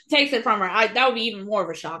Cora takes it from her. That would be even more of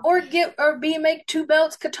a shock. Or make 2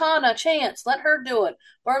 belts Katana chance. Let her do it.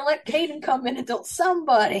 Or let Kaden come in and do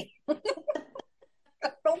somebody. I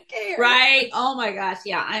don't care. Right? Oh my gosh.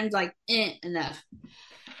 Yeah, I'm like, enough.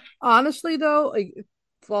 Honestly, though, like,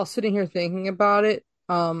 while sitting here thinking about it,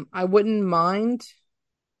 I wouldn't mind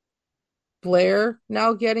Blair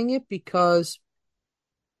now getting it because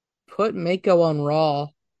put Mako on Raw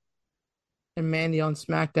and Mandy on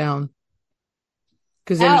SmackDown.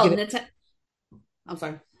 Because then you Hell, get, I'm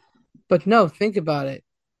sorry. but no, think about it.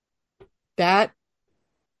 That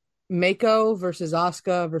Mako versus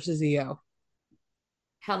Asuka versus Io.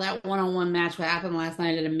 How that one-on-one match what happened last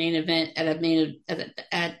night at a main event at main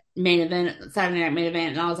event Saturday night main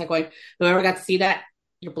event, and I was like, "Wait, whoever got to see that,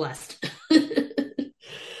 you're blessed."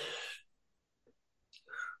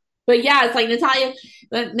 But yeah, it's like Natalia.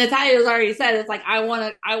 Natalia's already said it's like I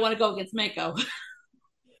want to go against Mako.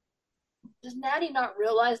 Does Natty not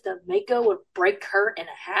realize that Mako would break her in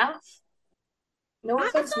half? No I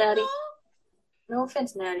offense, don't Natty. know. No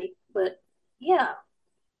offense, Natty. But yeah.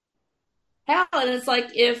 Hell, and it's like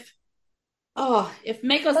if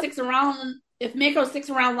Mako sticks around, if Mako sticks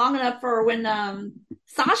around long enough for when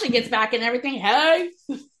Sasha gets back and everything, hey,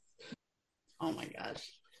 oh my gosh.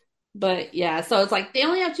 But yeah, so it's like they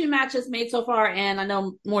only have two matches made so far, and I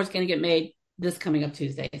know more's going to get made this coming up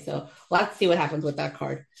Tuesday. So we'll have to see what happens with that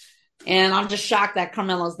card. And I'm just shocked that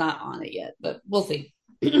Carmelo's not on it yet, but we'll see.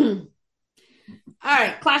 All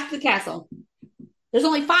right, Clash of the Castle. There's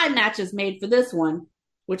only 5 matches made for this one,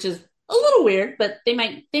 which is a little weird, but they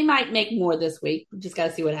might make more this week. We just got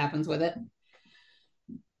to see what happens with it.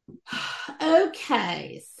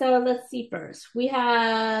 Okay, so let's see first. We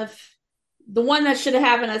have the one that should have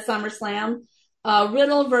happened at SummerSlam,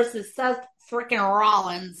 Riddle versus Seth freaking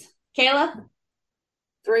Rollins. Kayla?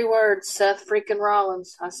 3 words, Seth freaking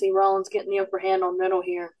Rollins. I see Rollins getting the upper hand on Riddle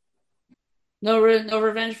here. No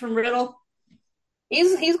revenge from Riddle?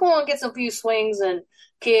 He's going to get some few swings and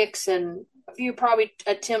kicks and probably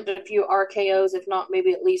attempt a few RKOs, if not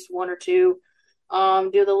maybe at least 1 or 2.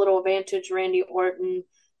 Do the little Vantage Randy Orton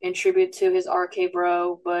in tribute to his RK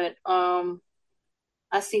bro, but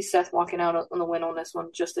I see Seth walking out on the win on this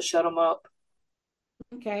one just to shut him up.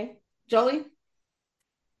 Okay. Jolie?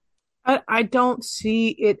 I don't see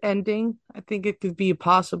it ending. I think it could be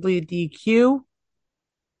possibly a DQ,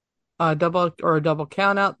 a double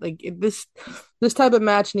count out. Like this type of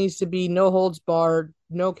match needs to be no holds barred,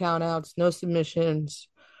 no count outs, no submissions,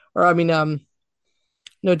 or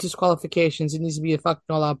no disqualifications. It needs to be a fucking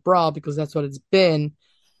all out brawl because that's what it's been.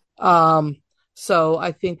 So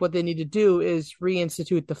I think what they need to do is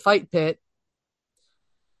reinstitute the fight pit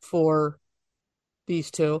for these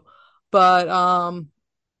two. But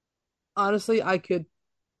honestly, I could,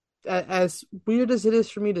 as weird as it is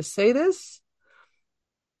for me to say this,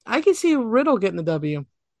 I can see Riddle getting the W.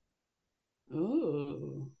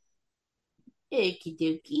 Ooh. Icky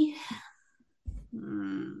dookie.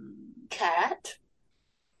 Cat?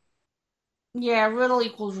 Yeah, Riddle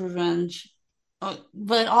equals revenge.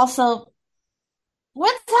 But also,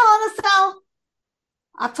 when's Hell in a Cell?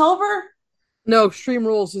 October? No, Extreme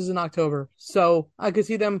Rules is in October, so I could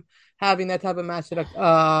see them having that type of match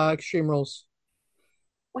at Extreme Rules.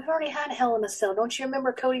 We've already had Hell in a Cell. Don't you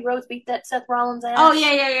remember Cody Rhodes beat that Seth Rollins ass? Oh,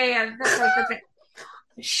 yeah. That's right.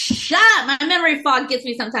 Shut up! My memory fog gets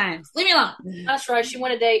me sometimes. Leave me alone. That's right. She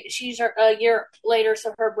won a date. She's a year later,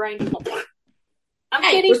 so her brain. I'm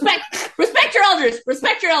hey, kidding. Respect your elders.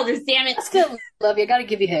 Respect your elders. Damn it. I still love you. I gotta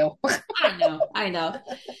give you hell. I know.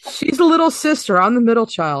 She's the little sister. I'm the middle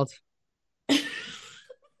child. Yeah,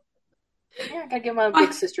 I gotta give my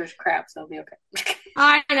big sister's crap, so it'll be okay.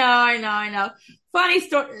 I know. Funny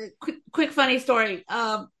story. Quick funny story.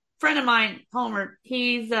 Friend of mine, Homer.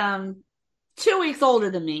 He's 2 weeks older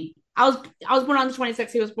than me. I was born on the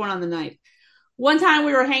 26th. He was born on the 9th. One time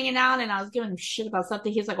we were hanging out and I was giving him shit about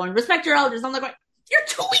something. He's like, going, respect your elders. I'm like, you're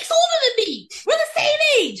 2 weeks older than me. We're the same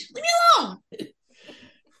age. Leave me alone. It's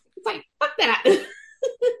like, fuck that.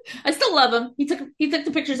 I still love him. He took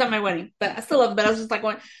the pictures at my wedding, but I still love him. But I was just like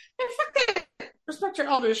going, hey, fuck that. Respect your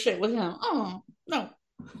elders shit with him. Oh, no.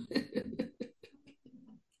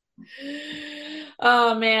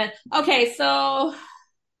 Oh, man. Okay, so all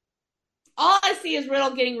I see is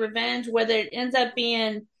Riddle getting revenge, whether it ends up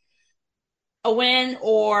being a win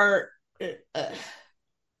or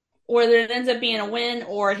whether it ends up being a win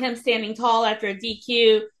or him standing tall after a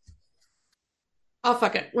DQ. Oh,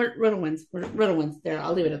 fuck it. Riddle wins. Riddle wins. There,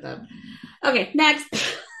 I'll leave it at that. Okay, next.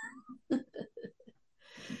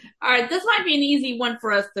 All right, this might be an easy one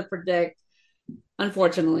for us to predict,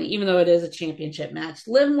 unfortunately, even though it is a championship match.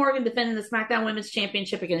 Liv Morgan defending the SmackDown Women's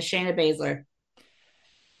Championship against Shayna Baszler.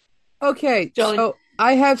 Okay, Jolie. So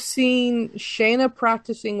I have seen Shayna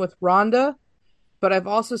practicing with Ronda, but I've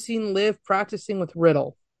also seen Liv practicing with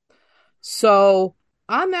Riddle. So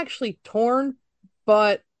I'm actually torn,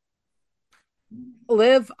 but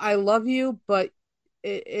Liv, I love you, but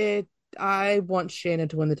it I want Shayna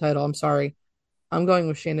to win the title. I'm sorry. I'm going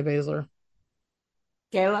with Shayna Baszler.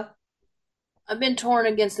 Kayla? I've been torn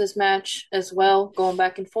against this match as well, going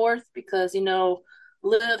back and forth because,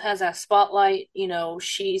 Liv has that spotlight.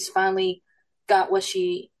 She's finally got what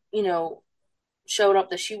she, showed up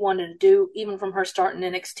that she wanted to do, even from her start in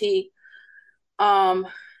NXT. Um,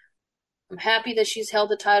 I'm happy that she's held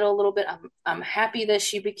the title a little bit. I'm happy that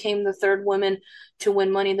she became the third woman to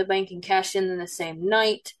win Money in the Bank and cash in the same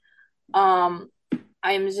night. Um,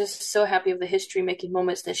 I am just so happy of the history making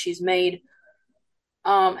moments that she's made.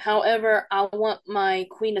 However, I want my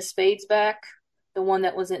Queen of Spades back, the one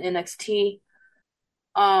that was in NXT.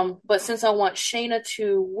 But since I want Shayna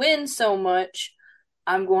to win so much,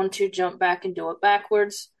 I'm going to jump back and do it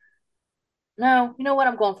backwards. No, you know what?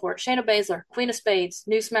 I'm going for it. Shayna Baszler, Queen of Spades,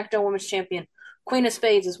 new SmackDown Women's Champion. Queen of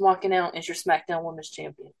Spades is walking out as your SmackDown Women's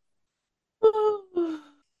Champion.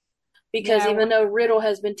 Because Yeah, even though Riddle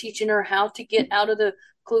has been teaching her how to get out of the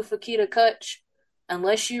Klufakita Kutch,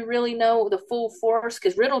 unless you really know the full force,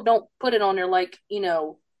 because Riddle don't put it on her like,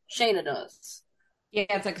 Shayna does. yeah,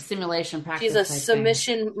 it's like a simulation practice She's a type thing.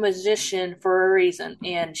 submission magician for a reason,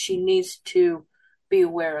 and she needs to be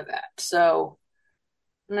aware of that. So,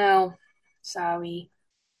 no, sorry.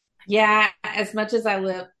 Yeah, as much as I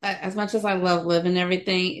love Liv and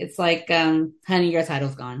everything, it's like, honey, your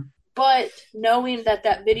title's gone. But knowing that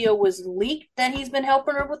that video was leaked, that he's been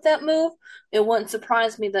helping her with that move, it wouldn't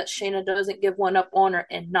surprise me that Shayna doesn't give one up on her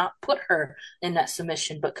and not put her in that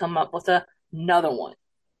submission, but come up with another one.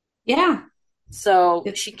 Yeah, So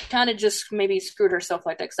it's she kind of just maybe screwed herself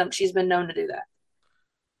like that because she's been known to do that.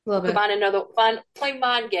 a little bit. Play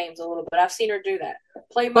mind games a little bit. I've seen her do that.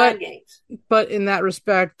 Play But mind games. but in that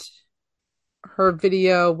respect, her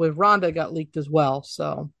video with Ronda got leaked as well.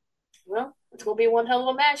 So Well, it's gonna be one hell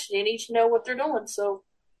of a match. They need to know what they're doing. So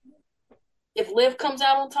if Liv comes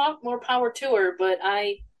out on top, more power to her. But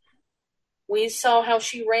we saw how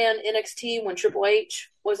she ran NXT when Triple H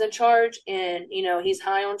was in charge, and he's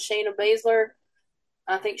high on Shayna Baszler.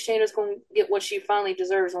 I think Shayna's going to get what she finally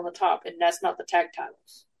deserves on the top, and that's not the tag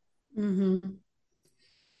titles. Mm-hmm.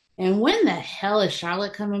 And when the hell is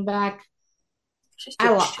Charlotte coming back? She's I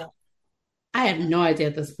still lo- chill. I have no idea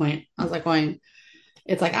at this point. I was like going,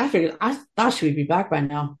 it's like I thought she would be back by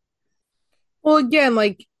now. well, again,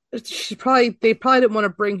 like they probably didn't want to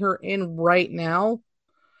bring her in right now.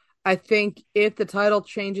 I think if the title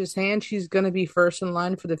changes hands, she's going to be first in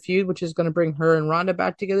line for the feud, which is going to bring her and Ronda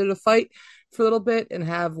back together to fight for a little bit and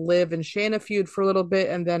have Liv and Shayna feud for a little bit,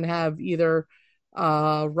 and then have either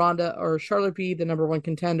Ronda or Charlotte be the number one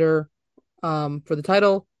contender for the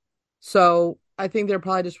title. So I think they're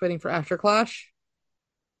probably just waiting for After Clash.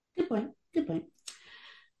 Good point. Good point.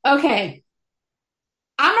 Okay,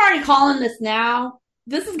 I'm already calling this now.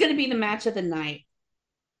 This is going to be the match of the night.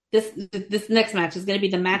 This next match is going to be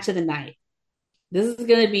the match of the night. This is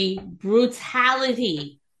going to be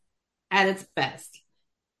brutality at its best.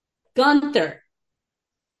 Gunther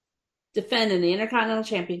defending the Intercontinental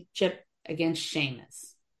Championship against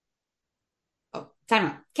Sheamus. Oh, time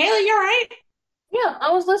out. Kayla, you all right? Yeah,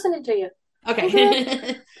 I was listening to you.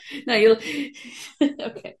 Okay. No, you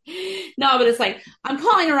okay. No, but it's like I'm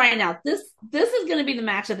calling it right now. This is gonna be the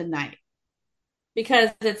match of the night. Because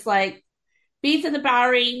it's like Beats in the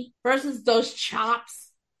Bowery versus those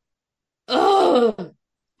chops. Ugh.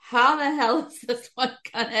 How the hell is this one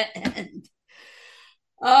gonna end?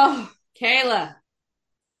 Oh, Kayla.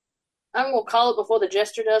 I'm going to call it before the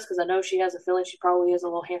gesture does because I know she has a feeling she probably has a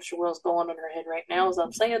little hamster wheels going on her head right now as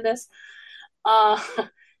I'm saying this. Uh,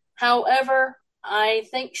 However, I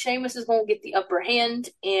think Sheamus is going to get the upper hand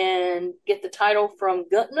and get the title from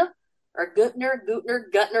Gunther,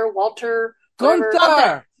 Walter,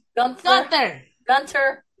 whatever. Gunther!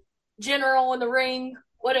 Gunther, General in the ring,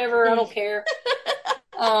 whatever, I don't care.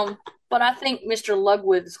 But I think Mr.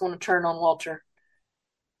 Ludwig is going to turn on Walter.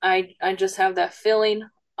 I just have that feeling.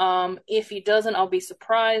 If he doesn't, I'll be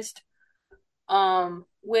surprised.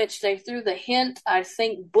 Which they threw the hint. I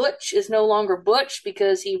think Butch is no longer Butch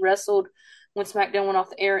because he wrestled when SmackDown went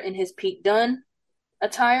off the air in his Pete Dunne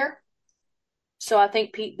attire. So I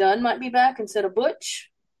think Pete Dunne might be back instead of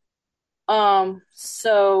Butch.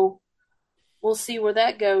 So we'll see where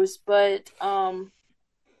that goes. But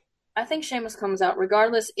I think Sheamus comes out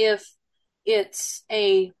regardless if it's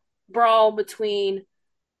a brawl between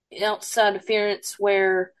outside interference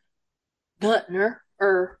where Gunther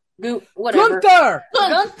or whatever. Gunther.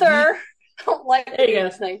 I don't like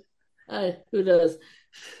his name. Who does?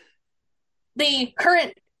 The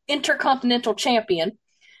current Intercontinental Champion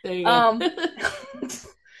There you go.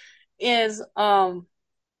 is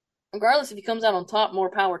regardless if he comes out on top, more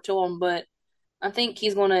power to him. But I think he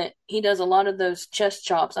does a lot of those chest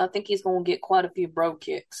chops. I think he's gonna get quite a few bro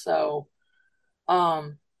kicks. So, I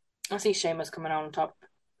see Sheamus coming out on top.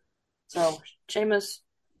 So, Sheamus,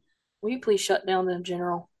 will you please shut down the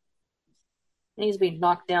general? He needs to be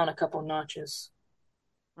knocked down a couple notches.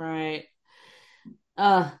 Right.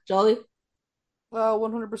 Jolly?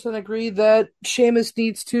 100% agree that Sheamus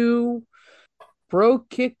needs to bro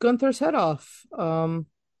kick Gunther's head off.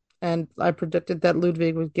 And I predicted that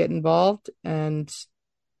Ludwig would get involved and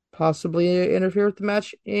possibly interfere with the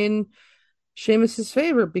match in Sheamus's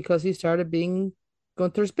favor because he started being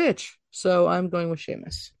Gunther's bitch. So I'm going with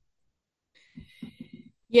Sheamus.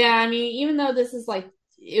 Yeah, I mean, even though this is like,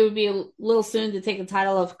 it would be a little soon to take the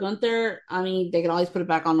title of Gunther. I mean, they can always put it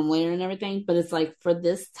back on him later and everything, but it's like for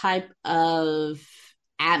this type of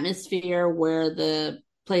atmosphere where the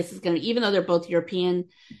place is going to, even though they're both European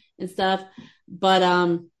and stuff, but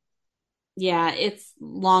yeah, it's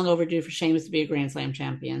long overdue for Sheamus to be a Grand Slam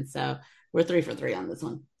champion. So we're 3 for 3 on this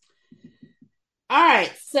one. All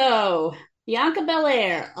right, so Bianca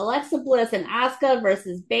Belair, Alexa Bliss, and Asuka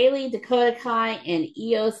versus Bayley, Dakota Kai, and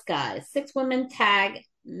Io Sky. 6-woman tag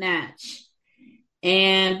match.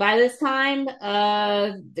 And by this time,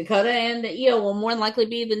 Dakota and Io will more than likely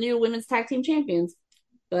be the new women's tag team champions.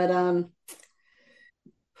 But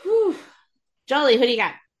Jolly, who do you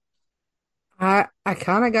got? I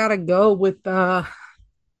kind of gotta go with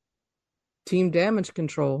Team Damage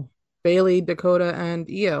Control, Bayley, Dakota, and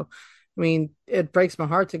Io. I mean, it breaks my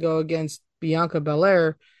heart to go against Bianca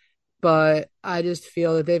Belair, but I just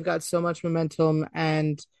feel that they've got so much momentum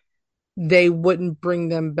and they wouldn't bring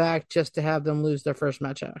them back just to have them lose their first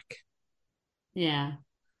match back. Yeah.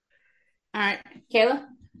 All right, Kayla?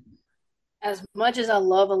 As much as I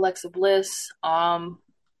love Alexa Bliss, I'm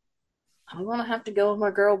gonna have to go with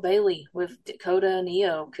my girl Bayley with Dakota and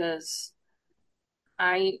Io because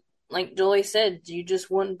like Jolie said, you just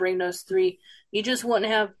wouldn't bring those three. You just wouldn't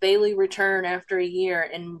have Bayley return after a year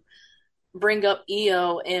and bring up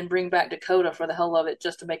Io and bring back Dakota for the hell of it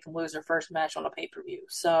just to make them lose their first match on a pay per view.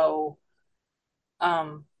 So,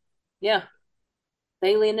 yeah,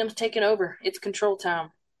 Bayley and them's taking over. It's control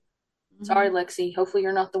time. Mm-hmm. Sorry, Lexi. Hopefully,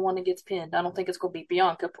 you're not the one that gets pinned. I don't think it's gonna be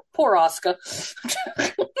Bianca. Poor Asuka.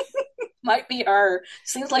 Might be her.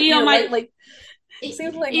 Seems like Io might.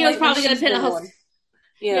 Seems like Io's probably gonna pin Asuka.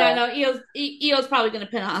 Yeah, no, Io's probably gonna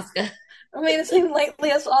pin Asuka. I mean, it seemed lately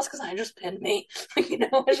as Asuka's I just pinned me.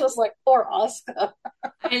 It's just like poor Asuka.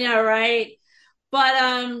 I know, right?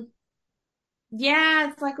 But yeah,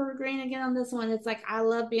 it's like we're agreeing again on this one. It's like I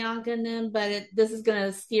love Bianca and them, but this is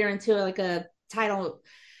gonna steer into like a title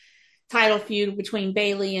feud between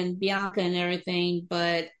Bayley and Bianca and everything.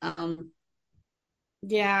 But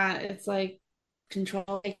yeah, it's like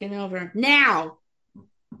control taking over now.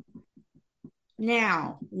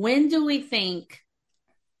 When do we think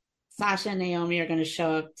Sasha and Naomi are going to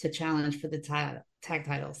show up to challenge for the tag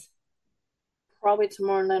titles? Probably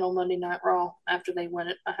tomorrow night on Monday Night Raw after they win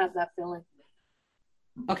it. I have that feeling.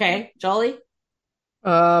 Okay, Jolie?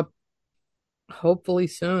 Hopefully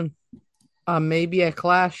soon. Maybe a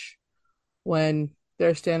Clash when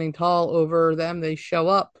they're standing tall over them, they show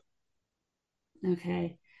up.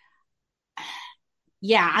 Okay.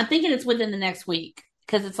 Yeah, I'm thinking it's within the next week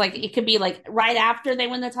because it's like it could be like right after they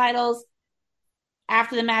win the titles,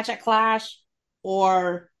 after the match at Clash,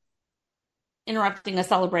 or interrupting a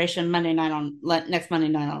celebration next Monday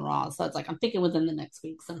night on Raw. So it's like I'm thinking within the next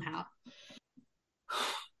week somehow.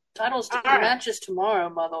 Matches tomorrow,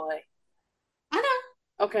 by the way. I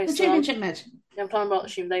know. Okay, the championship match. I'm talking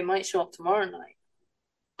about they might show up tomorrow night.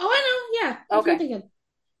 Oh, I know. Yeah. That's okay. What I'm thinking.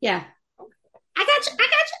 Yeah. I got you.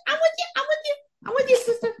 I'm with you,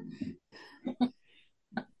 sister.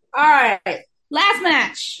 All right. Last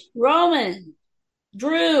match. Roman,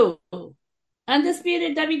 Drew,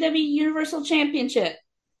 undisputed WWE Universal Championship.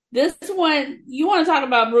 This one, you want to talk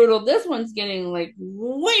about brutal. This one's getting like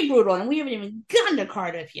way brutal, and we haven't even gotten to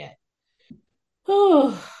Cardiff yet.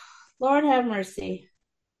 Oh, Lord have mercy.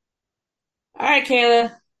 All right,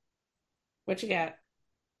 Kayla. What you got?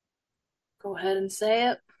 Go ahead and say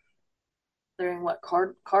it. They're in what?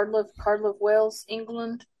 Cardiff, Wales,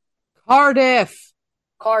 England? Cardiff.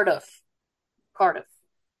 Okay.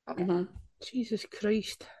 Mm-hmm. Jesus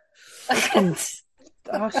Christ. Fucking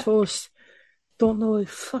assholes. Don't know who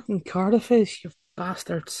fucking Cardiff is, you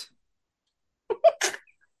bastards.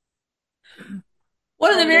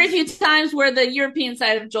 One of the very few times where the European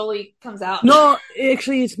side of Jolie comes out. No,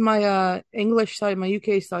 actually, it's my English side, my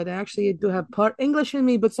UK side. I actually do have part English in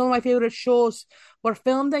me, but some of my favourite shows were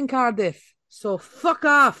filmed in Cardiff. So fuck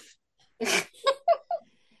off.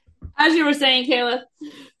 As you were saying, Kayla.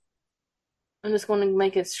 I'm just going to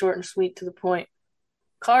make it short and sweet to the point.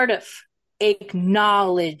 Cardiff,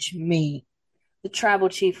 acknowledge me. The tribal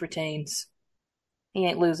chief retains. He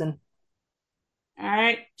ain't losing. All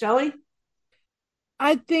right, Joey.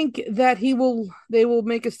 I think that they will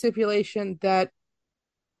make a stipulation that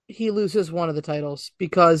he loses one of the titles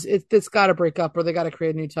because it's got to break up or they got to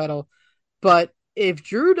create a new title. But if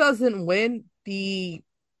Drew doesn't win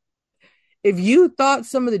if you thought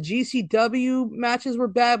some of the GCW matches were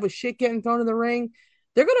bad with shit getting thrown in the ring,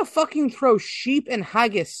 they're gonna fucking throw sheep and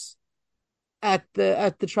haggis at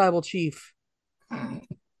the tribal chief.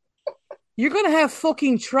 You're gonna have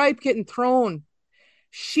fucking tripe getting thrown.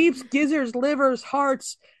 Sheep's gizzards, livers,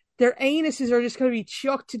 hearts, their anuses are just gonna be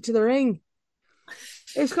chucked into the ring.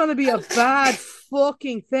 It's gonna be a bad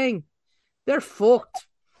fucking thing. They're fucked.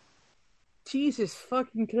 Jesus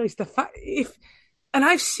fucking Christ! And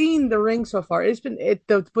I've seen the ring so far.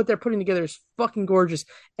 What they're putting together is fucking gorgeous.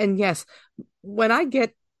 And yes, when I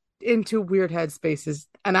get into weird headspaces,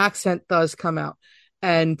 an accent does come out,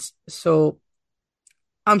 and so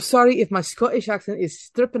I'm sorry if my Scottish accent is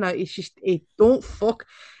stripping out. It's just it don't fuck.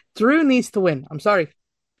 Drew needs to win. I'm sorry,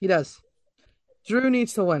 he does. Drew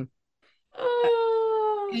needs to win.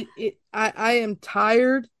 I am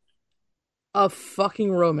tired of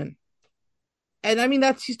fucking Roman, and I mean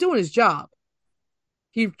he's doing his job.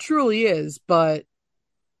 He truly is, but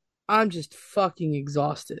I'm just fucking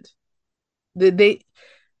exhausted.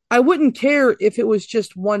 I wouldn't care if it was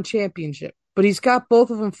just one championship, but he's got both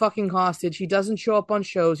of them fucking hostage. He doesn't show up on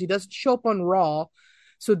shows. He doesn't show up on Raw.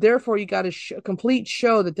 So therefore, you got a complete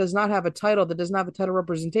show that does not have a title, that doesn't have a title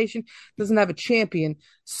representation, doesn't have a champion.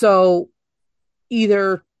 So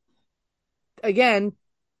either, again,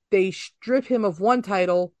 they strip him of one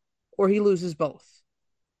title or he loses both.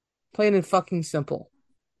 Plain and fucking simple.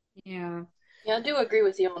 Yeah. Yeah, I do agree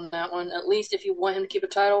with you on that one. At least if you want him to keep a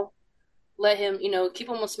title, let him, keep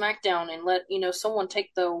him on SmackDown and let, someone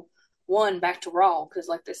take the one back to Raw. Because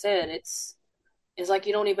like they said, it's like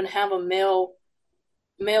you don't even have a male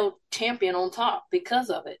champion on top because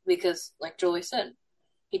of it. Because like Julie said,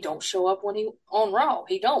 he don't show up when he on Raw.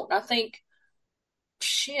 He don't. I think,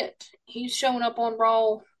 shit, he's showing up on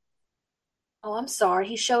Raw. Oh, I'm sorry.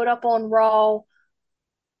 He showed up on Raw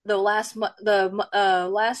the last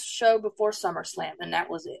show before SummerSlam, and that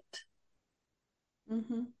was it.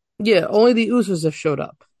 Mm-hmm. Yeah, only the Usos have showed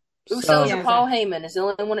up. Usos and Paul Heyman is the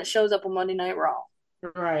only one that shows up on Monday Night Raw.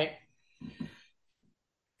 Right.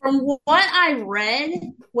 From what I read,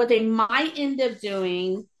 what they might end up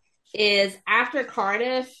doing is after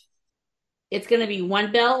Cardiff, it's going to be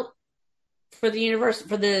one belt for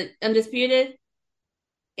the Undisputed,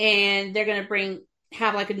 and they're going to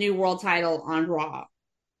have like a new world title on Raw.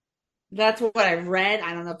 That's what I read.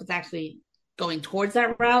 I don't know if it's actually going towards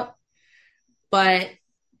that route, but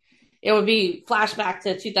it would be flashback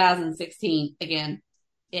to 2016 again,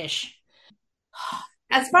 ish.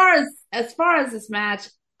 As far as this match,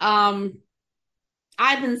 I've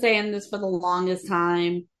been saying this for the longest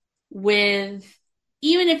time. Even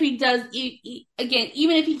if he does, even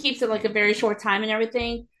if he keeps it like a very short time and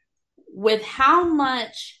everything, with how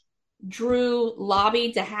much Drew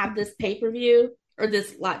lobbied to have this pay-per-view or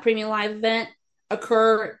this premium live event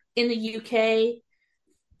occur in the UK,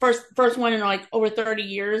 first one in like over 30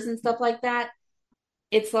 years and stuff like that,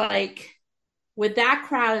 it's like with that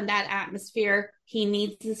crowd and that atmosphere, he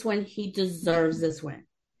needs this win. He deserves this win.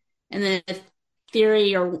 And then if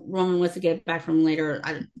Theory or Roman wants to get back from later,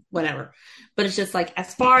 whatever. But it's just like,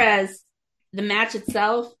 as far as the match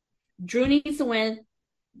itself, Drew needs to win.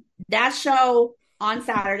 That show on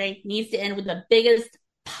Saturday needs to end with the biggest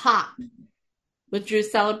pop, with Drew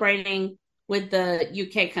celebrating with the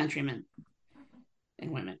UK countrymen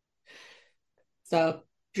and women. So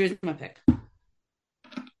Drew's my pick.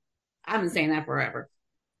 I've been saying that forever.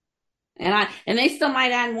 And they still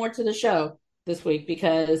might add more to the show this week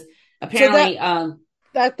because apparently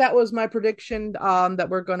that was my prediction, that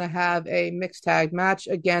we're going to have a mixed tag match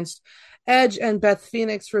against Edge and Beth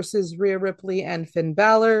Phoenix versus Rhea Ripley and Finn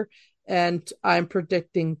Balor, and I'm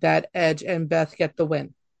predicting that Edge and Beth get the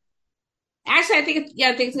win. Actually, I think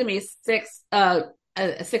it's going to be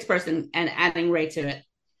a six person and adding Ray to it.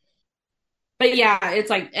 But yeah,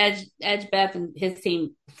 it's like Edge, Beth, and his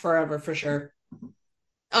team forever for sure.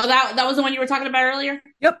 Oh, that was the one you were talking about earlier?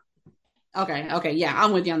 Yep. Okay, yeah,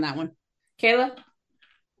 I'm with you on that one. Kayla?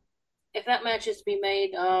 If that match is to be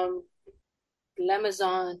made,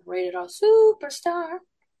 Lamazon, Rated R Superstar,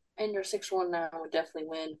 and your 619 would definitely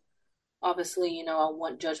win. Obviously, I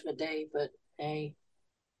want Judgment Day, but hey,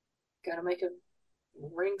 gotta make a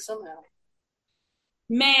ring somehow.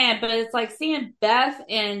 Man, but it's like seeing Beth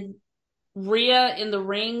and Rhea in the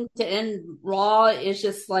ring to end Raw is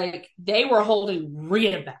just like they were holding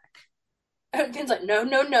Rhea back. Vince's like, no,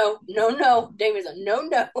 no, no, no, no. David's like, no,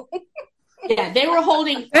 no. Yeah, they were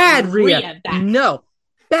holding Bad Rhea Rhea. back. No.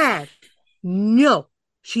 Bad. No.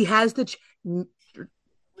 She has the...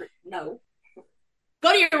 No.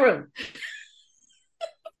 Go to your room.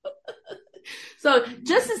 So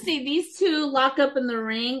just to see these two lock up in the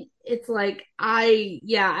ring, it's like I've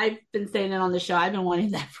been saying it on the show. I've been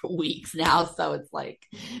wanting that for weeks now. So it's like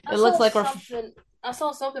it looks like I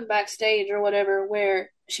saw something backstage or whatever where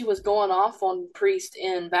she was going off on Priest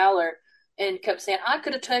and Balor and kept saying, I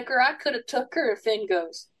could have took her, I could have took her. Finn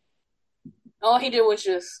goes. All he did was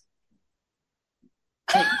just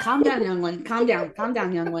hey, calm down, young one. Calm down,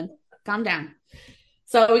 young one. Calm down.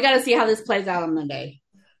 So we got to see how this plays out on Monday.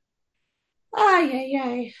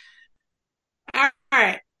 Ay. All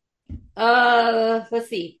right. Let's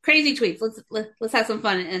see. Crazy tweets. Let's have some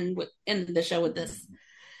fun and end the show with this.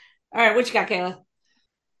 All right, what you got, Kayla?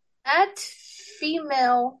 at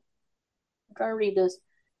female. I'm trying to read this.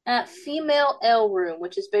 At female L room,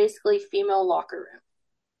 which is basically female locker room.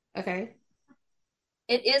 Okay.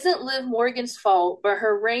 It isn't Liv Morgan's fault, but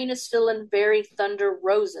her reign is feeling very Thunder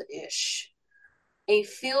Rosa-ish. A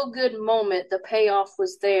feel-good moment, the payoff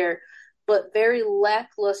was there, but very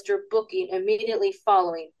lackluster booking immediately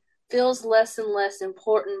following. Feels less and less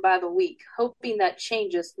important by the week. Hoping that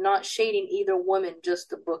changes, not shading either woman, just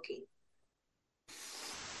the booking.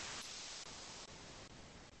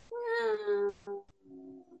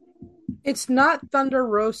 It's not Thunder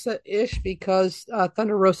Rosa-ish because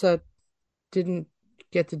Thunder Rosa didn't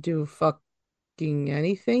get to do fucking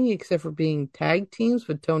anything except for being tag teams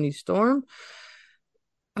with Toni Storm.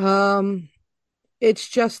 It's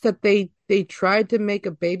just that they tried to make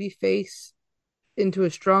a baby face into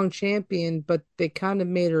a strong champion, but they kind of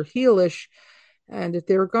made her heelish. And if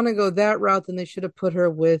they were going to go that route, then they should have put her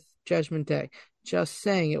with Judgment Day. Just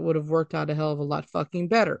saying, it would have worked out a hell of a lot fucking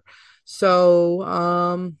better.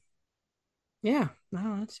 So, yeah,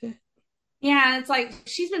 no, that's it. Yeah, it's like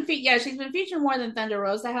she's been featured more than Thunder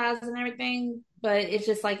Rosa has and everything, but it's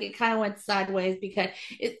just like it kind of went sideways because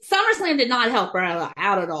SummerSlam did not help her out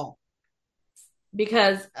at all.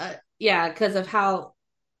 Because of how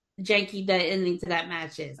janky the ending to that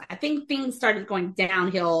match is. I think things started going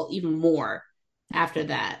downhill even more after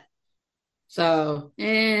that. So,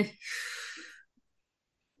 I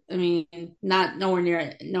mean, nowhere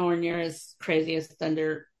near as crazy as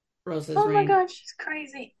Thunder Rosa's reign. Oh my god, she's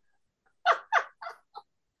crazy.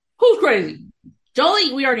 Who's crazy?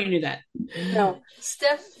 Jolie, we already knew that. No.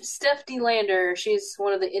 Steph DeLander, she's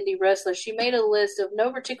one of the indie wrestlers. She made a list of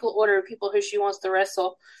no particular order of people who she wants to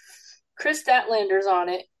wrestle. Chris Statlander's on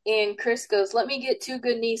it, and Chris goes, let me get 2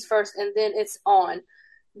 good knees first, and then it's on.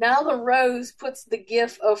 Nyla Rose puts the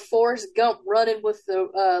gif of Forrest Gump running with the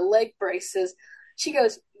leg braces. She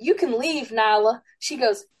goes, you can leave, Nyla.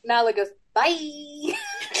 Nyla goes, bye.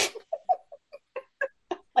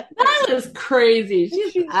 That was crazy.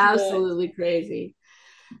 She's absolutely crazy.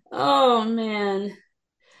 Oh, man.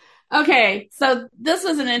 Okay, so this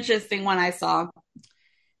was an interesting one I saw.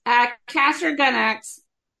 Caster Gunnax,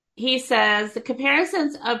 he says, the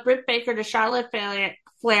comparisons of Britt Baker to Charlotte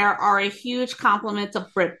Flair are a huge compliment to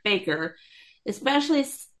Britt Baker, especially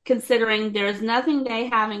considering there's nothing they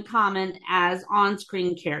have in common as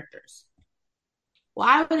on-screen characters.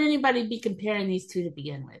 Why would anybody be comparing these two to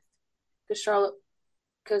begin with?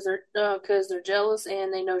 Because they're jealous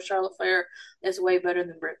and they know Charlotte Flair is way better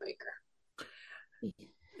than Britt Baker.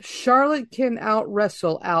 Charlotte can out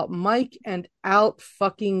wrestle, out Mike, and out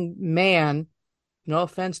fucking man. No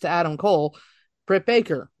offense to Adam Cole, Britt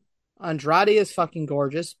Baker. Andrade is fucking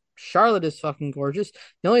gorgeous. Charlotte is fucking gorgeous.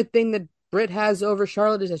 The only thing that Britt has over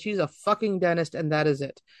Charlotte is that she's a fucking dentist, and that is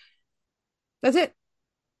it. That's it.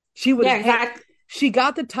 She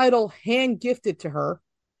got the title hand gifted to her.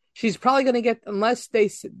 She's probably going to get, unless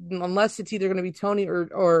it's either going to be Tony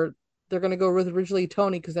or they're going to go with originally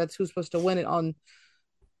Tony because that's who's supposed to win it on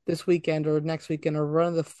this weekend or next weekend or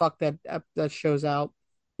whenever the fuck that shows out.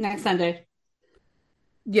 Next Sunday.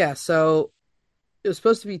 Yeah, so it was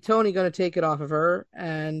supposed to be Tony going to take it off of her,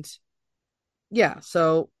 and yeah,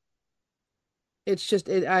 so it's just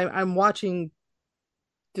I'm watching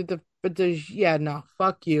no,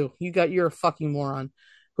 fuck you. You're a fucking moron.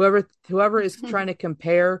 Whoever is trying to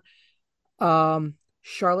compare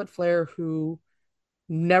Charlotte Flair, who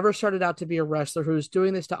never started out to be a wrestler, who's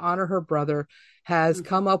doing this to honor her brother, has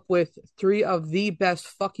come up with 3 of the best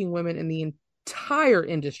fucking women in the entire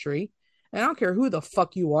industry. And I don't care who the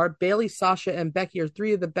fuck you are. Bayley, Sasha, and Becky are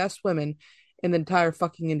 3 of the best women in the entire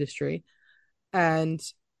fucking industry. And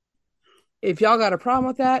if y'all got a problem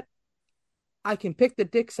with that, I can pick the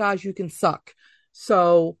dick size you can suck.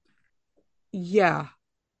 So, yeah.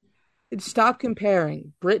 Stop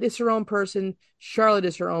comparing. Britt is her own person. Charlotte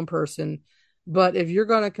is her own person. But if you're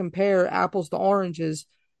going to compare apples to oranges,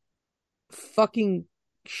 fucking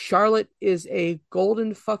Charlotte is a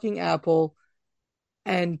golden fucking apple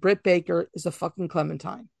and Britt Baker is a fucking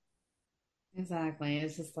clementine. Exactly.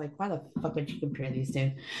 It's just like, why the fuck would you compare these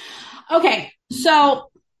two? Okay,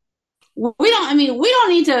 so we don't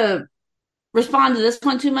need to respond to this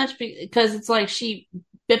one too much because it's like she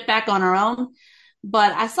bit back on her own.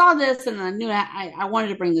 But I saw this and I knew I wanted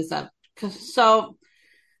to bring this up. So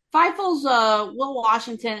Fightful's Will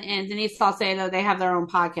Washington and Denise Salcedo, they have their own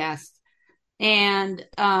podcast. And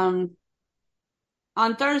on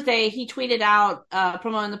Thursday, he tweeted out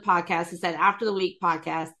promoting the podcast. He said, After the Week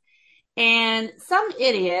podcast. And some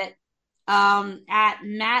idiot at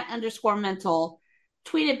Matt_mental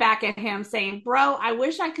tweeted back at him saying, bro, I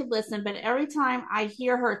wish I could listen, but every time I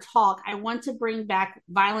hear her talk, I want to bring back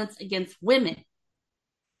violence against women.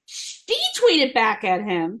 She tweeted back at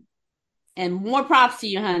him, and more props to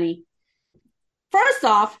you, honey. First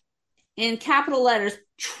off, in capital letters,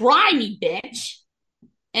 try me, bitch.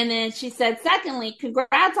 And then she said, secondly,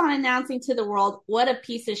 congrats on announcing to the world what a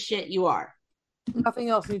piece of shit you are. Nothing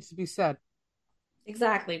else needs to be said.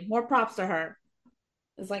 Exactly. More props to her.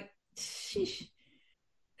 It's like, sheesh.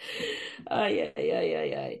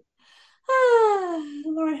 Yeah.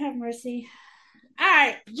 Lord have mercy. All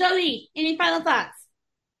right, Jolie, any final thoughts?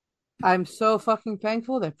 I'm so fucking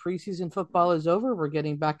thankful that preseason football is over. We're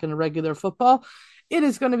getting back into regular football. It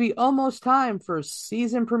is going to be almost time for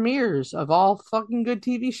season premieres of all fucking good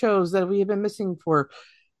TV shows that we have been missing for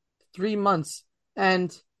 3 months.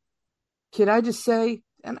 And can I just say,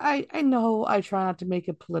 and I know I try not to make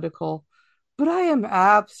it political, but I am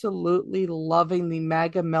absolutely loving the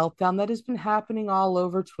MAGA meltdown that has been happening all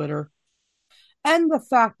over Twitter. And the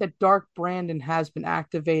fact that Dark Brandon has been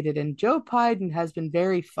activated and Joe Biden has been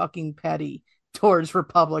very fucking petty towards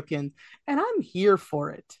Republicans. And I'm here for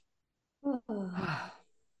it.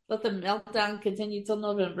 Let the meltdown continue till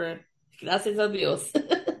November. Gracias a Dios.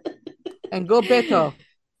 And go Beto.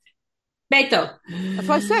 Beto. That's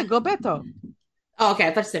what I said. Go Beto. Oh, okay.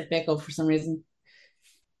 I thought you said Beto for some reason.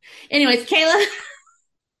 Anyways, Kayla.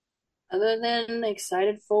 Other than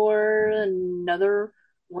excited for another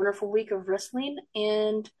wonderful week of wrestling,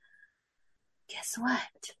 and guess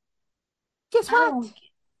what? Guess what?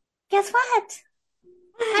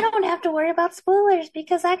 I don't have to worry about spoilers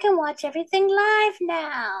because I can watch everything live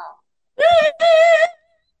now.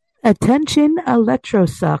 Attention, Electro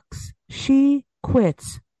sucks. She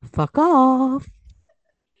quits. Fuck off.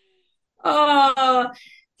 Oh,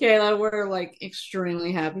 Kayla, we're like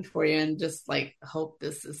extremely happy for you and just like hope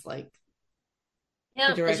this is like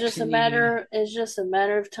it's just a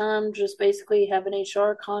matter of time. Just basically have an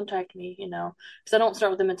HR contact me, because I don't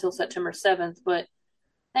start with them until September 7th. But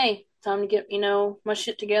hey, time to get my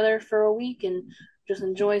shit together for a week and just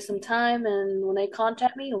enjoy some time. And when they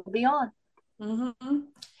contact me, it'll be on. Mm-hmm.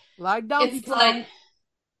 Like Donkey It's Kong. like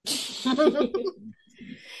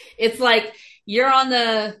it's like you're on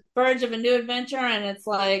the verge of a new adventure, and it's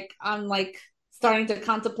like I'm like starting to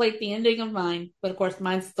contemplate the ending of mine, but of course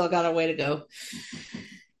mine's still got a way to go.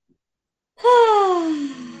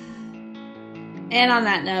 And on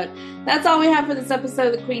that note, that's all we have for this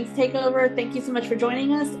episode of the Queen's Takeover. Thank you so much for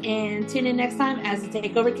joining us, and tune in next time as the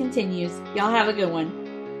takeover continues. Y'all have a good one.